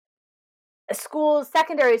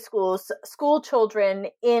secondary schools, school children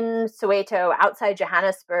in Soweto, outside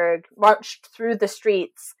Johannesburg, marched through the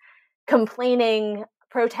streets complaining,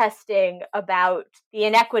 protesting about the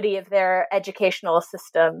inequity of their educational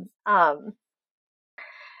system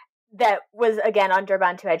that was, again, under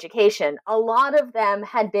Bantu education. A lot of them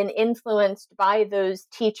had been influenced by those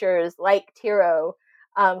teachers like Tiro,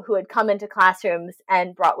 who had come into classrooms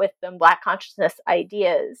and brought with them Black consciousness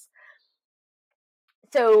ideas.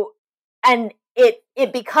 So, and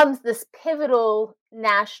it becomes this pivotal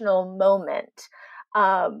national moment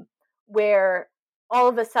where all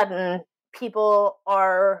of a sudden people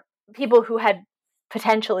who had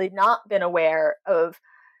potentially not been aware of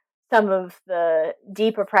some of the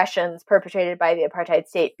deep oppressions perpetrated by the apartheid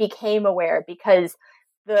state became aware, because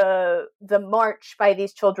the march by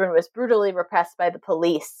these children was brutally repressed by the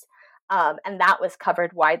police, and that was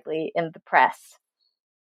covered widely in the press.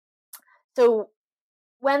 So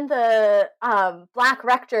when the Black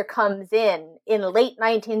rector comes in late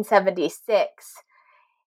 1976,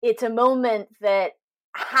 it's a moment that,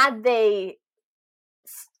 had they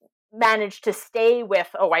managed to stay with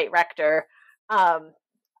a white rector,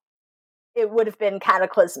 it would have been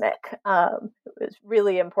cataclysmic. It was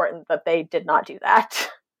really important that they did not do that.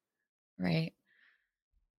 Right.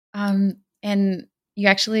 And you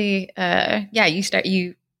actually,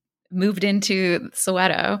 you moved into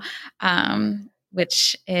Soweto,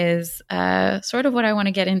 which is sort of what I want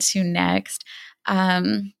to get into next.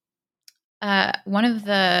 One of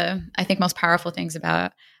the, I think, most powerful things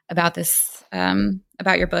about this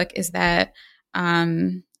about your book is that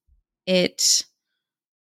it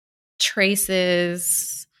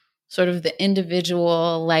traces sort of the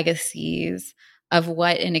individual legacies of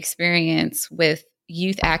what an experience with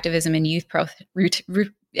youth activism and youth protest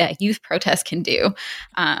can do,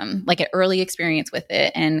 like an early experience with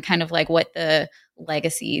it, and kind of like what the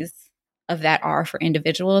legacies of that are for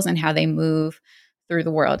individuals and how they move through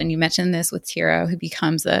the world. And you mentioned this with Tiro, who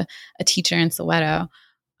becomes a teacher in Soweto.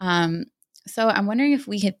 So I'm wondering if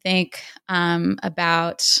we could think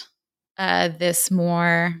about this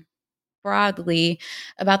more broadly,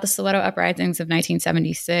 about the Soweto uprisings of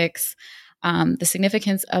 1976, the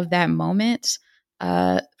significance of that moment,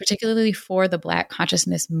 particularly for the Black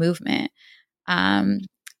consciousness movement. How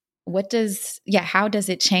does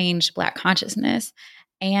it change Black consciousness?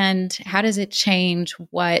 And how does it change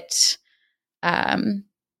what,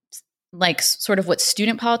 like sort of what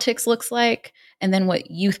student politics looks like, and then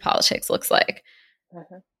what youth politics looks like?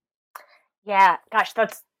 Mm-hmm. Yeah, gosh,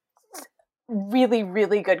 that's really,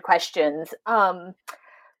 really good questions.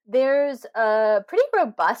 There's a pretty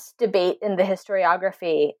robust debate in the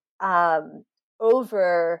historiography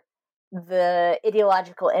over the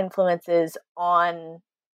ideological influences on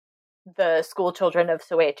the school children of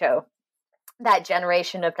Soweto, that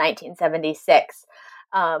generation of 1976,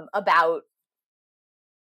 about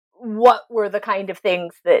what were the kind of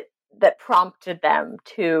things that prompted them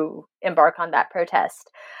to embark on that protest.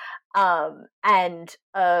 And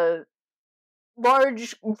a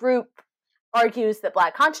large group argues that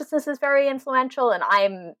Black consciousness is very influential, and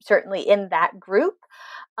I'm certainly in that group.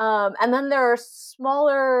 And then there are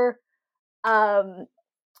smaller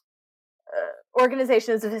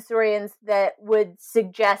organizations of historians that would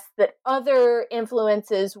suggest that other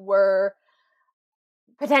influences were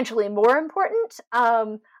potentially more important.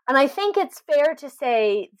 And I think it's fair to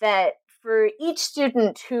say that for each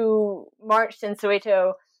student who marched in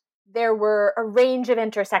Soweto, there were a range of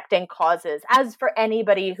intersecting causes, as for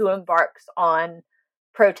anybody who embarks on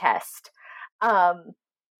protest. But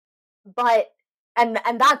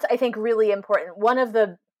that's, I think, really important. One of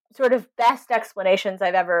the sort of best explanations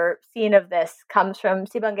I've ever seen of this comes from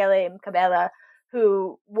Sibongile Mkabela,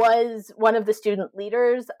 who was one of the student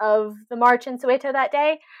leaders of the march in Soweto that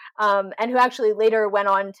day, and who actually later went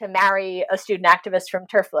on to marry a student activist from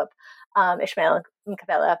Turflop, Ishmael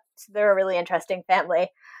Mkabela. So they're a really interesting family.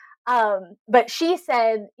 But she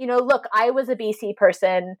said, look, I was a BC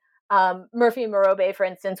person. Murphy Morobe, for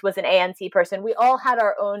instance, was an ANC person. We all had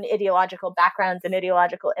our own ideological backgrounds and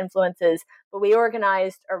ideological influences, but we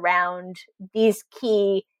organized around these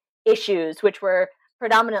key issues, which were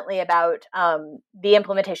predominantly about the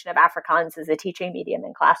implementation of Afrikaans as a teaching medium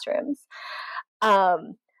in classrooms.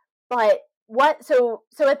 So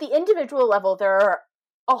at the individual level, there are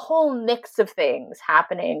a whole mix of things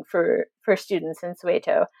happening for students in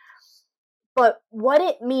Soweto. But what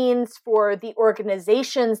it means for the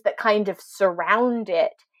organizations that kind of surround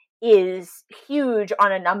it is huge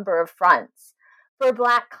on a number of fronts. For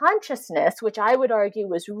Black consciousness, which I would argue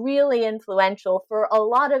was really influential for a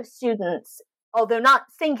lot of students, although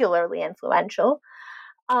not singularly influential,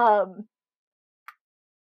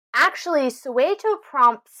 actually, Soweto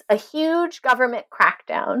prompts a huge government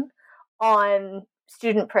crackdown on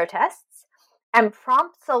student protests and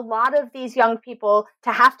prompts a lot of these young people to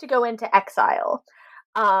have to go into exile,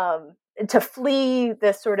 to flee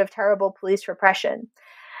this sort of terrible police repression.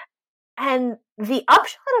 And the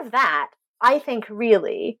upshot of that, I think,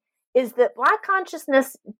 really, is that Black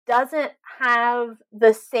consciousness doesn't have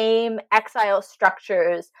the same exile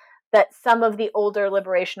structures that some of the older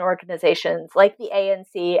liberation organizations like the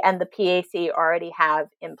ANC and the PAC already have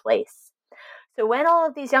in place. So when all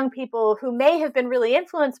of these young people who may have been really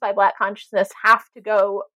influenced by Black consciousness have to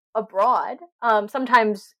go abroad,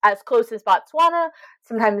 sometimes as close as Botswana,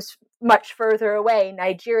 sometimes much further away,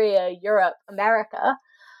 Nigeria, Europe, America,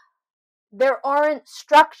 there aren't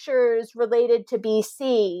structures related to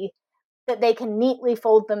BC that they can neatly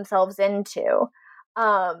fold themselves into.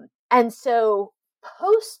 And so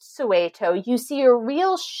post-Soweto, you see a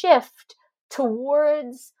real shift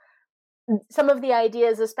towards some of the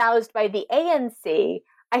ideas espoused by the ANC,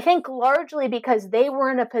 I think largely because they were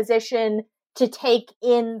in a position to take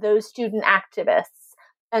in those student activists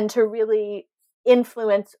and to really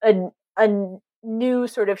influence a new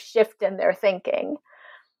sort of shift in their thinking.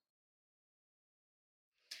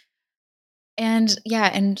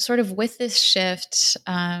 And sort of with this shift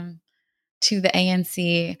to the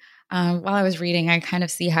ANC, while I was reading, I kind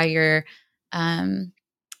of see how you're,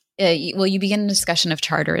 you begin a discussion of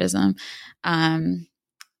charterism,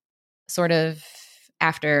 sort of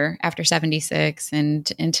after 76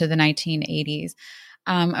 and into the 1980s.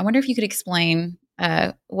 I wonder if you could explain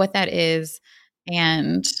what that is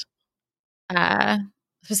and uh,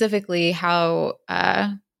 specifically how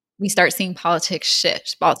we start seeing politics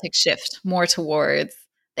shift more towards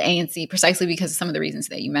the ANC, precisely because of some of the reasons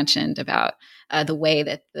that you mentioned about the way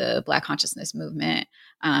that the Black consciousness movement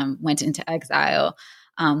went into exile,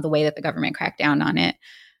 the way that the government cracked down on it.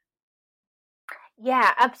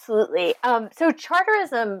 Yeah, absolutely. So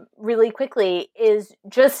charterism, really quickly, is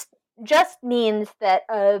just means that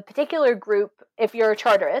a particular group, if you're a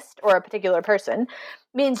charterist or a particular person,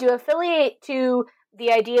 means you affiliate to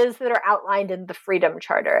the ideas that are outlined in the Freedom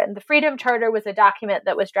Charter. And the Freedom Charter was a document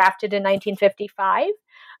that was drafted in 1955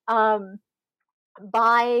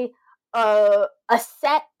 by a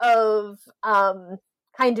set of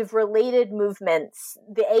kind of related movements.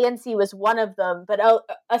 The ANC was one of them, but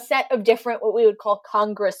a set of different, what we would call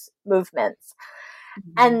Congress movements.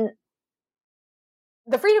 Mm-hmm. And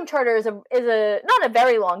the Freedom Charter is a not a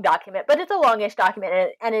very long document, but it's a longish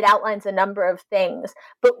document, and it outlines a number of things.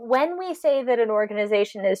 But when we say that an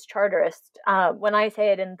organization is charterist, when I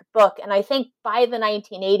say it in the book, and I think by the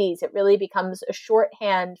 1980s, it really becomes a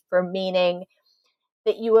shorthand for meaning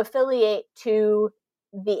that you affiliate to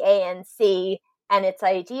the ANC and its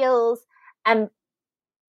ideals, and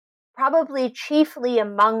probably chiefly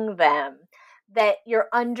among them, that you're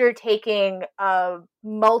undertaking a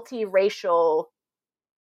multiracial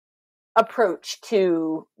approach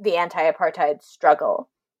to the anti-apartheid struggle.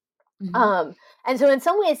 Mm-hmm. And so in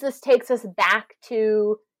some ways, this takes us back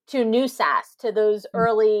to NUSAS, to those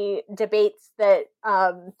early debates that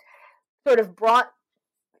sort of brought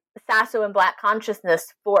Sasso and Black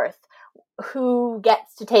consciousness forth. Who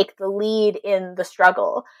gets to take the lead in the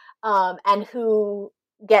struggle, and who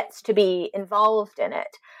gets to be involved in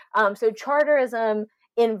it. So charterism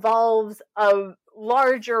involves a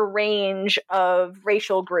larger range of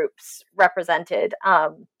racial groups represented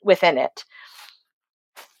within it.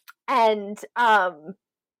 And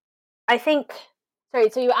I think, sorry,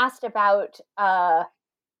 so you asked about how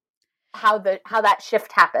that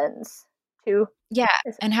shift happens too. Yeah,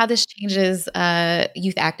 and how this changes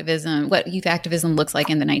youth activism, what youth activism looks like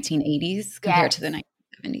in the 1980s compared to the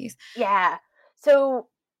 1970s. Yeah. So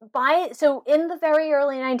in the very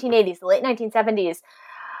early 1980s, the late 1970s,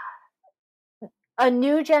 a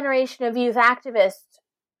new generation of youth activists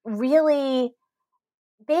really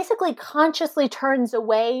basically consciously turns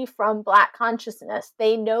away from Black consciousness.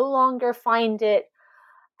 They no longer find it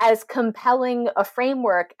as compelling a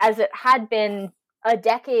framework as it had been a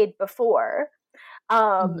decade before.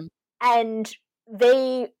 Mm-hmm. And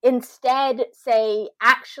they instead say,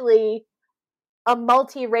 actually, a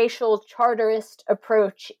multiracial charterist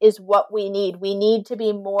approach is what we need. We need to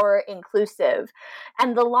be more inclusive.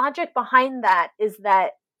 And the logic behind that is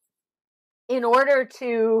that in order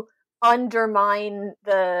to undermine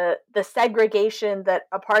the segregation that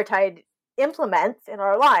apartheid implements in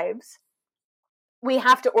our lives, we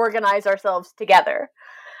have to organize ourselves together.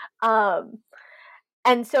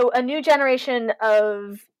 And so a new generation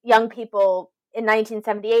of young people in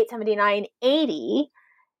 1978, 79, 80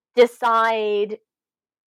 decide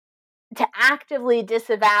to actively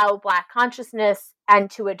disavow Black consciousness and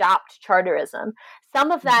to adopt charterism. Some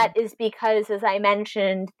of that is because, as I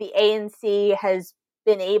mentioned, the ANC has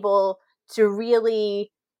been able to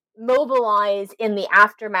really mobilize in the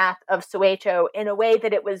aftermath of Soweto in a way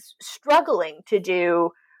that it was struggling to do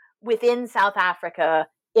within South Africa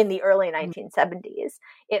in the early 1970s.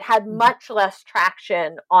 It had much less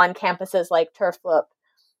traction on campuses like Turfloop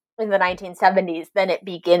in the 1970s than it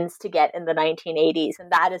begins to get in the 1980s. And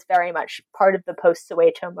that is very much part of the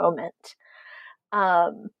post-Soweto moment.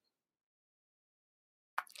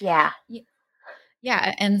 Yeah.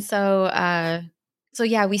 And so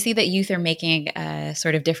yeah, we see that youth are making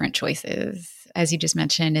sort of different choices, as you just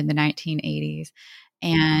mentioned, in the 1980s.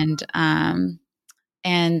 And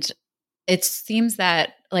it seems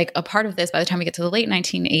that like a part of this, by the time we get to the late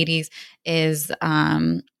 1980s, is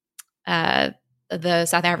the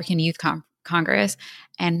South African Youth Congress,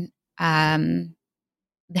 and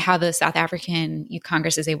how the South African Youth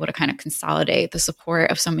Congress is able to kind of consolidate the support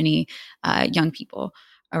of so many young people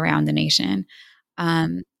around the nation.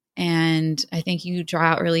 And I think you draw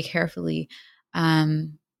out really carefully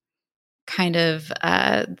kind of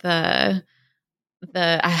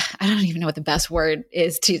I don't even know what the best word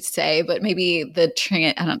is to say, but maybe the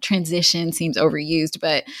transition seems overused,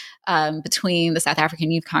 but between the South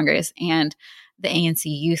African Youth Congress and the ANC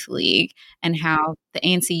Youth League, and how the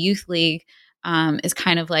ANC Youth League is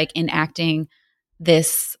kind of like enacting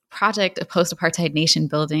this project of post-apartheid nation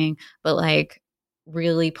building, but like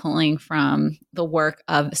really pulling from the work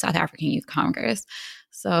of the South African Youth Congress.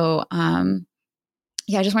 So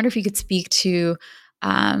yeah, I just wonder if you could speak to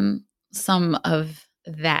some of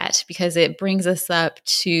that, because it brings us up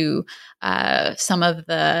to some of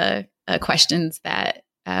the questions that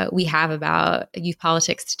we have about youth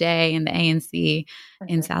politics today and the ANC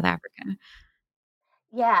in South Africa.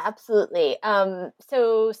 Yeah, absolutely.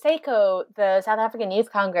 So SACO, the South African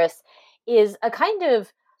Youth Congress, is a kind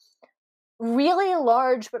of really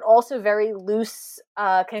large but also very loose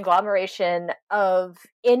conglomeration of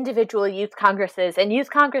individual youth congresses. And youth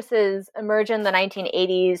congresses emerge in the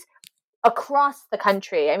 1980s across the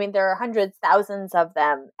country. I mean, there are hundreds, thousands of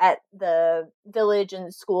them at the village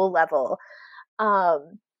and school level.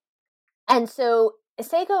 And so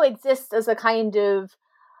SACO exists as a kind of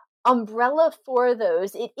umbrella for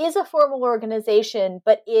those. It is a formal organization,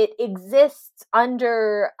 but it exists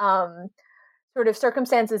under sort of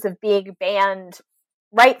circumstances of being banned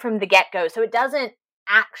right from the get-go. So it doesn't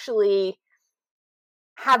actually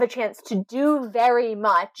have a chance to do very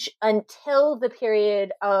much until the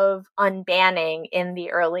period of unbanning in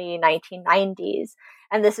the early 1990s.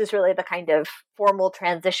 And this is really the kind of formal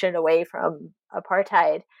transition away from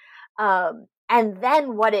apartheid. And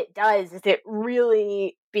then what it does is it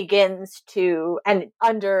really begins to, and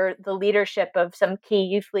under the leadership of some key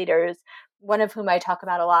youth leaders, one of whom I talk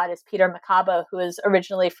about a lot is Peter Makaba, who is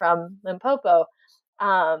originally from Limpopo.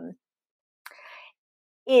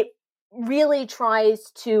 It really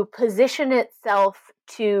tries to position itself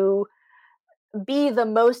to be the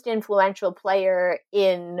most influential player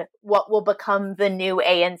in what will become the new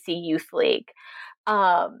ANC Youth League.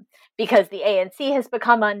 Because the ANC has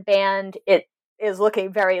become unbanned, it is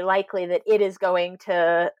looking very likely that it is going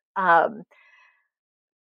to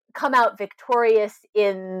come out victorious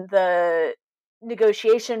in the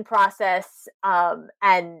negotiation process,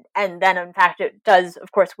 and then in fact it does,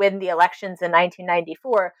 of course, win the elections in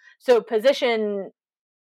 1994. So position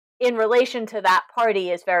in relation to that party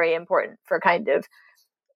is very important for kind of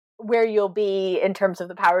where you'll be in terms of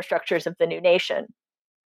the power structures of the new nation.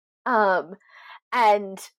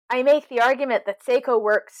 And I make the argument that SACO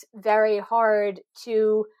works very hard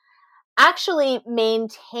to actually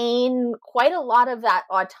maintain quite a lot of that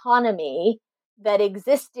autonomy that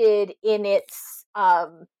existed in its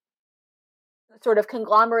sort of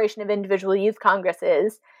conglomeration of individual youth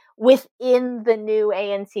congresses within the new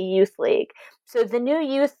ANC Youth League. So the new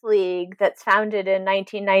Youth League that's founded in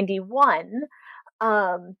 1991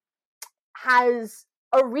 has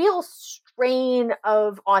a real strain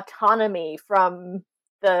of autonomy from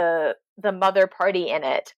the mother party in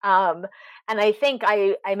it. And I think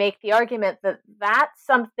I make the argument that that's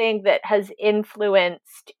something that has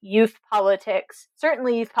influenced youth politics,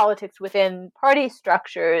 certainly youth politics within party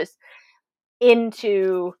structures,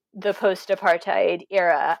 into the post-apartheid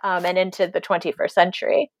era and into the 21st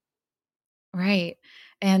century. Right.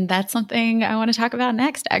 And that's something I want to talk about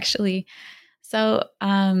next, actually. So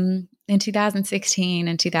in 2016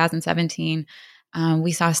 and 2017,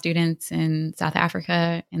 we saw students in South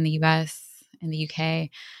Africa, in the US, in the UK,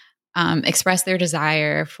 express their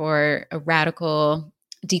desire for a radical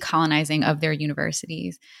decolonizing of their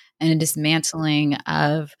universities and a dismantling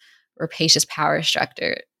of rapacious power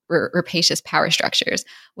structures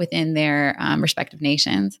within their respective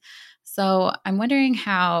nations. So I'm wondering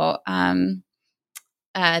how that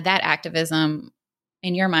activism,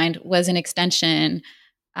 in your mind, was an extension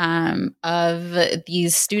of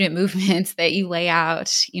these student movements that you lay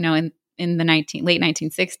out, in the late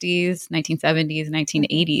 1960s, 1970s,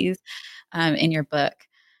 1980s in your book,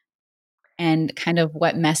 and kind of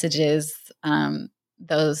what messages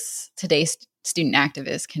those today's student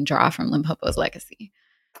activists can draw from Limpopo's legacy.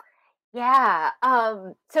 Yeah.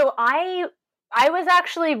 So I was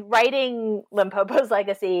actually writing Limpopo's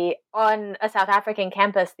legacy on a South African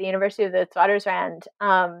campus, the University of the Witwatersrand,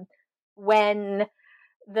 when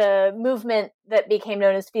the movement that became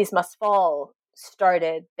known as Fees Must Fall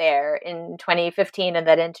started there in 2015 and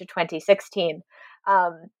then into 2016.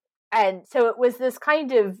 And so it was this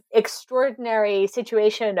kind of extraordinary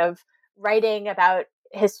situation of writing about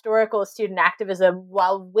historical student activism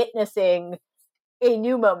while witnessing a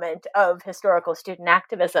new moment of historical student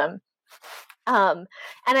activism. And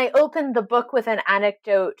I opened the book with an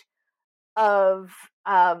anecdote of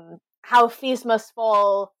how Fees Must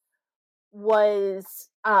Fall was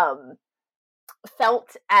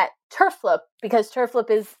felt at Turflop, because Turflop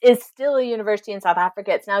is still a university in South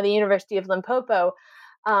Africa. It's now the University of Limpopo,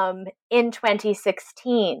 in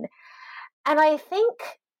 2016. And I think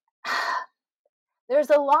there's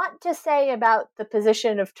a lot to say about the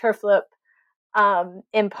position of Turflop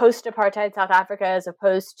in post-apartheid South Africa as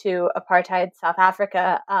opposed to apartheid South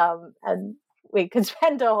Africa. And we could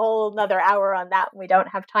spend a whole another hour on that, and we don't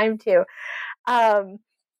have time to.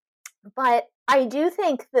 But I do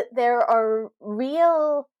think that there are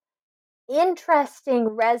real interesting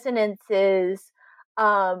resonances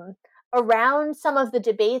around some of the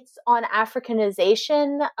debates on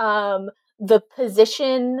Africanization, the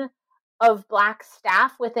position of Black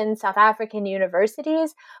staff within South African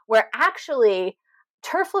universities, where actually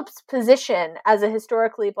Turflop's position as a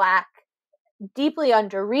historically Black, deeply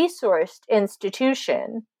under-resourced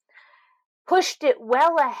institution pushed it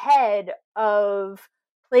well ahead of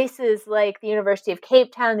places like the University of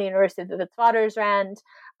Cape Town, the University of the Witwatersrand,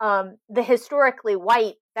 the historically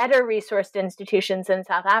white, better resourced institutions in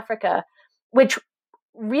South Africa, which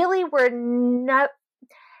really were not,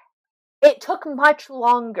 it took much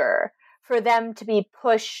longer for them to be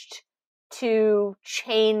pushed to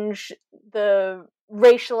change the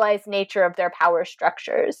racialized nature of their power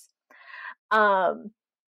structures.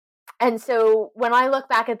 And so when I look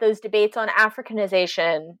back at those debates on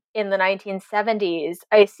Africanization in the 1970s,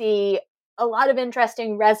 I see a lot of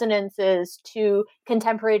interesting resonances to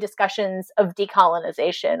contemporary discussions of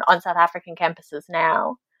decolonization on South African campuses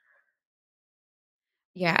now.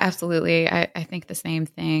 Yeah, absolutely. I think the same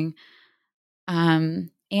thing. And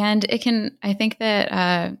I think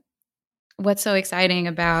that what's so exciting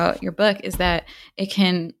about your book is that it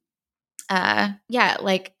can,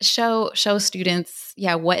 show students,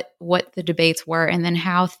 what the debates were, and then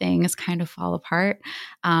how things kind of fall apart.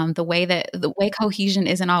 The way cohesion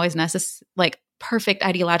isn't always necessary, like perfect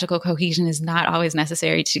ideological cohesion is not always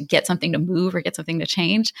necessary to get something to move or get something to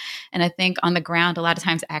change. And I think on the ground, a lot of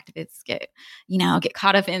times activists get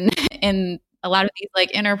caught up in a lot of these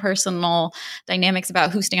like interpersonal dynamics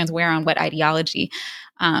about who stands where on what ideology.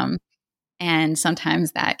 And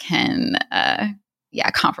sometimes that can,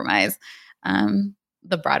 compromise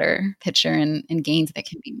the broader picture and gains that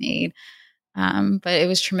can be made. But it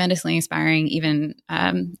was tremendously inspiring, even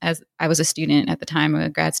as I was a student at the time, a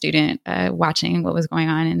grad student, watching what was going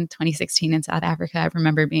on in 2016 in South Africa. I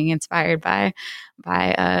remember being inspired by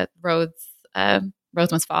Rhodes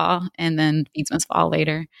Must Fall, and then Feeds Must Fall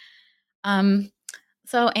later.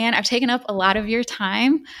 So, Anne, I've taken up a lot of your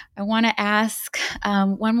time. I want to ask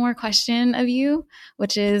one more question of you,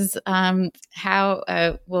 which is what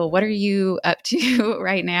are you up to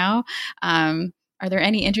right now? Are there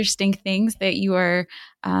any interesting things that you are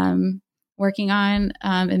working on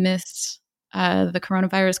amidst the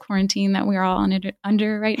coronavirus quarantine that we're all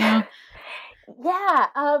under right now? Yeah.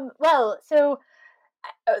 So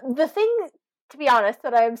the thing, to be honest,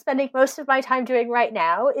 that I'm spending most of my time doing right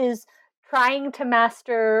now is trying to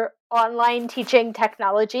master online teaching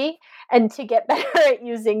technology and to get better at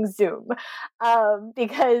using Zoom,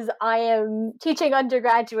 because I am teaching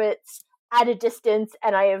undergraduates at a distance,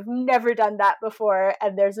 and I have never done that before,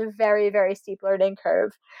 and there's a very, very steep learning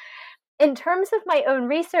curve. In terms of my own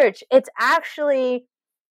research, it's actually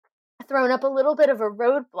thrown up a little bit of a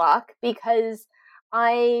roadblock, because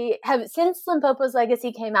I have, since Limpopo's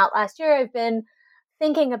Legacy came out last year, I've been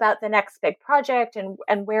thinking about the next big project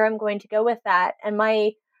and where I'm going to go with that. And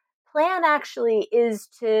my plan actually is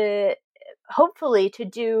to hopefully to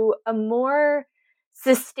do a more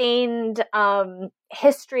sustained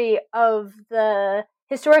history of the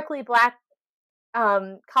historically Black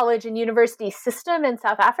college and university system in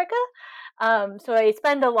South Africa. So I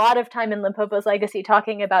spend a lot of time in Limpopo's Legacy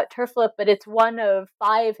talking about Turflop, but it's one of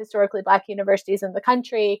 5 historically Black universities in the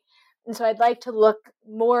country. And so I'd like to look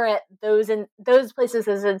more at those places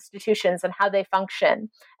as institutions and how they function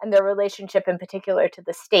and their relationship in particular to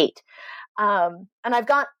the state. And I've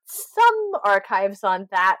got some archives on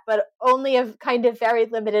that, but only a kind of very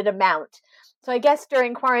limited amount. So I guess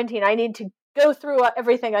during quarantine, I need to go through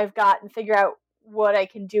everything I've got and figure out what I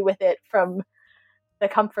can do with it from the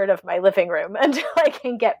comfort of my living room until I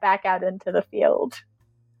can get back out into the field.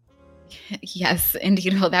 Yes,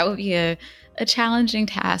 indeed. Well, that would be a challenging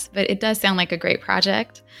task, but it does sound like a great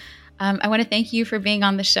project. I want to thank you for being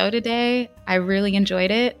on the show today. I really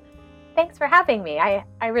enjoyed it. Thanks for having me.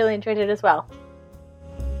 I really enjoyed it as well.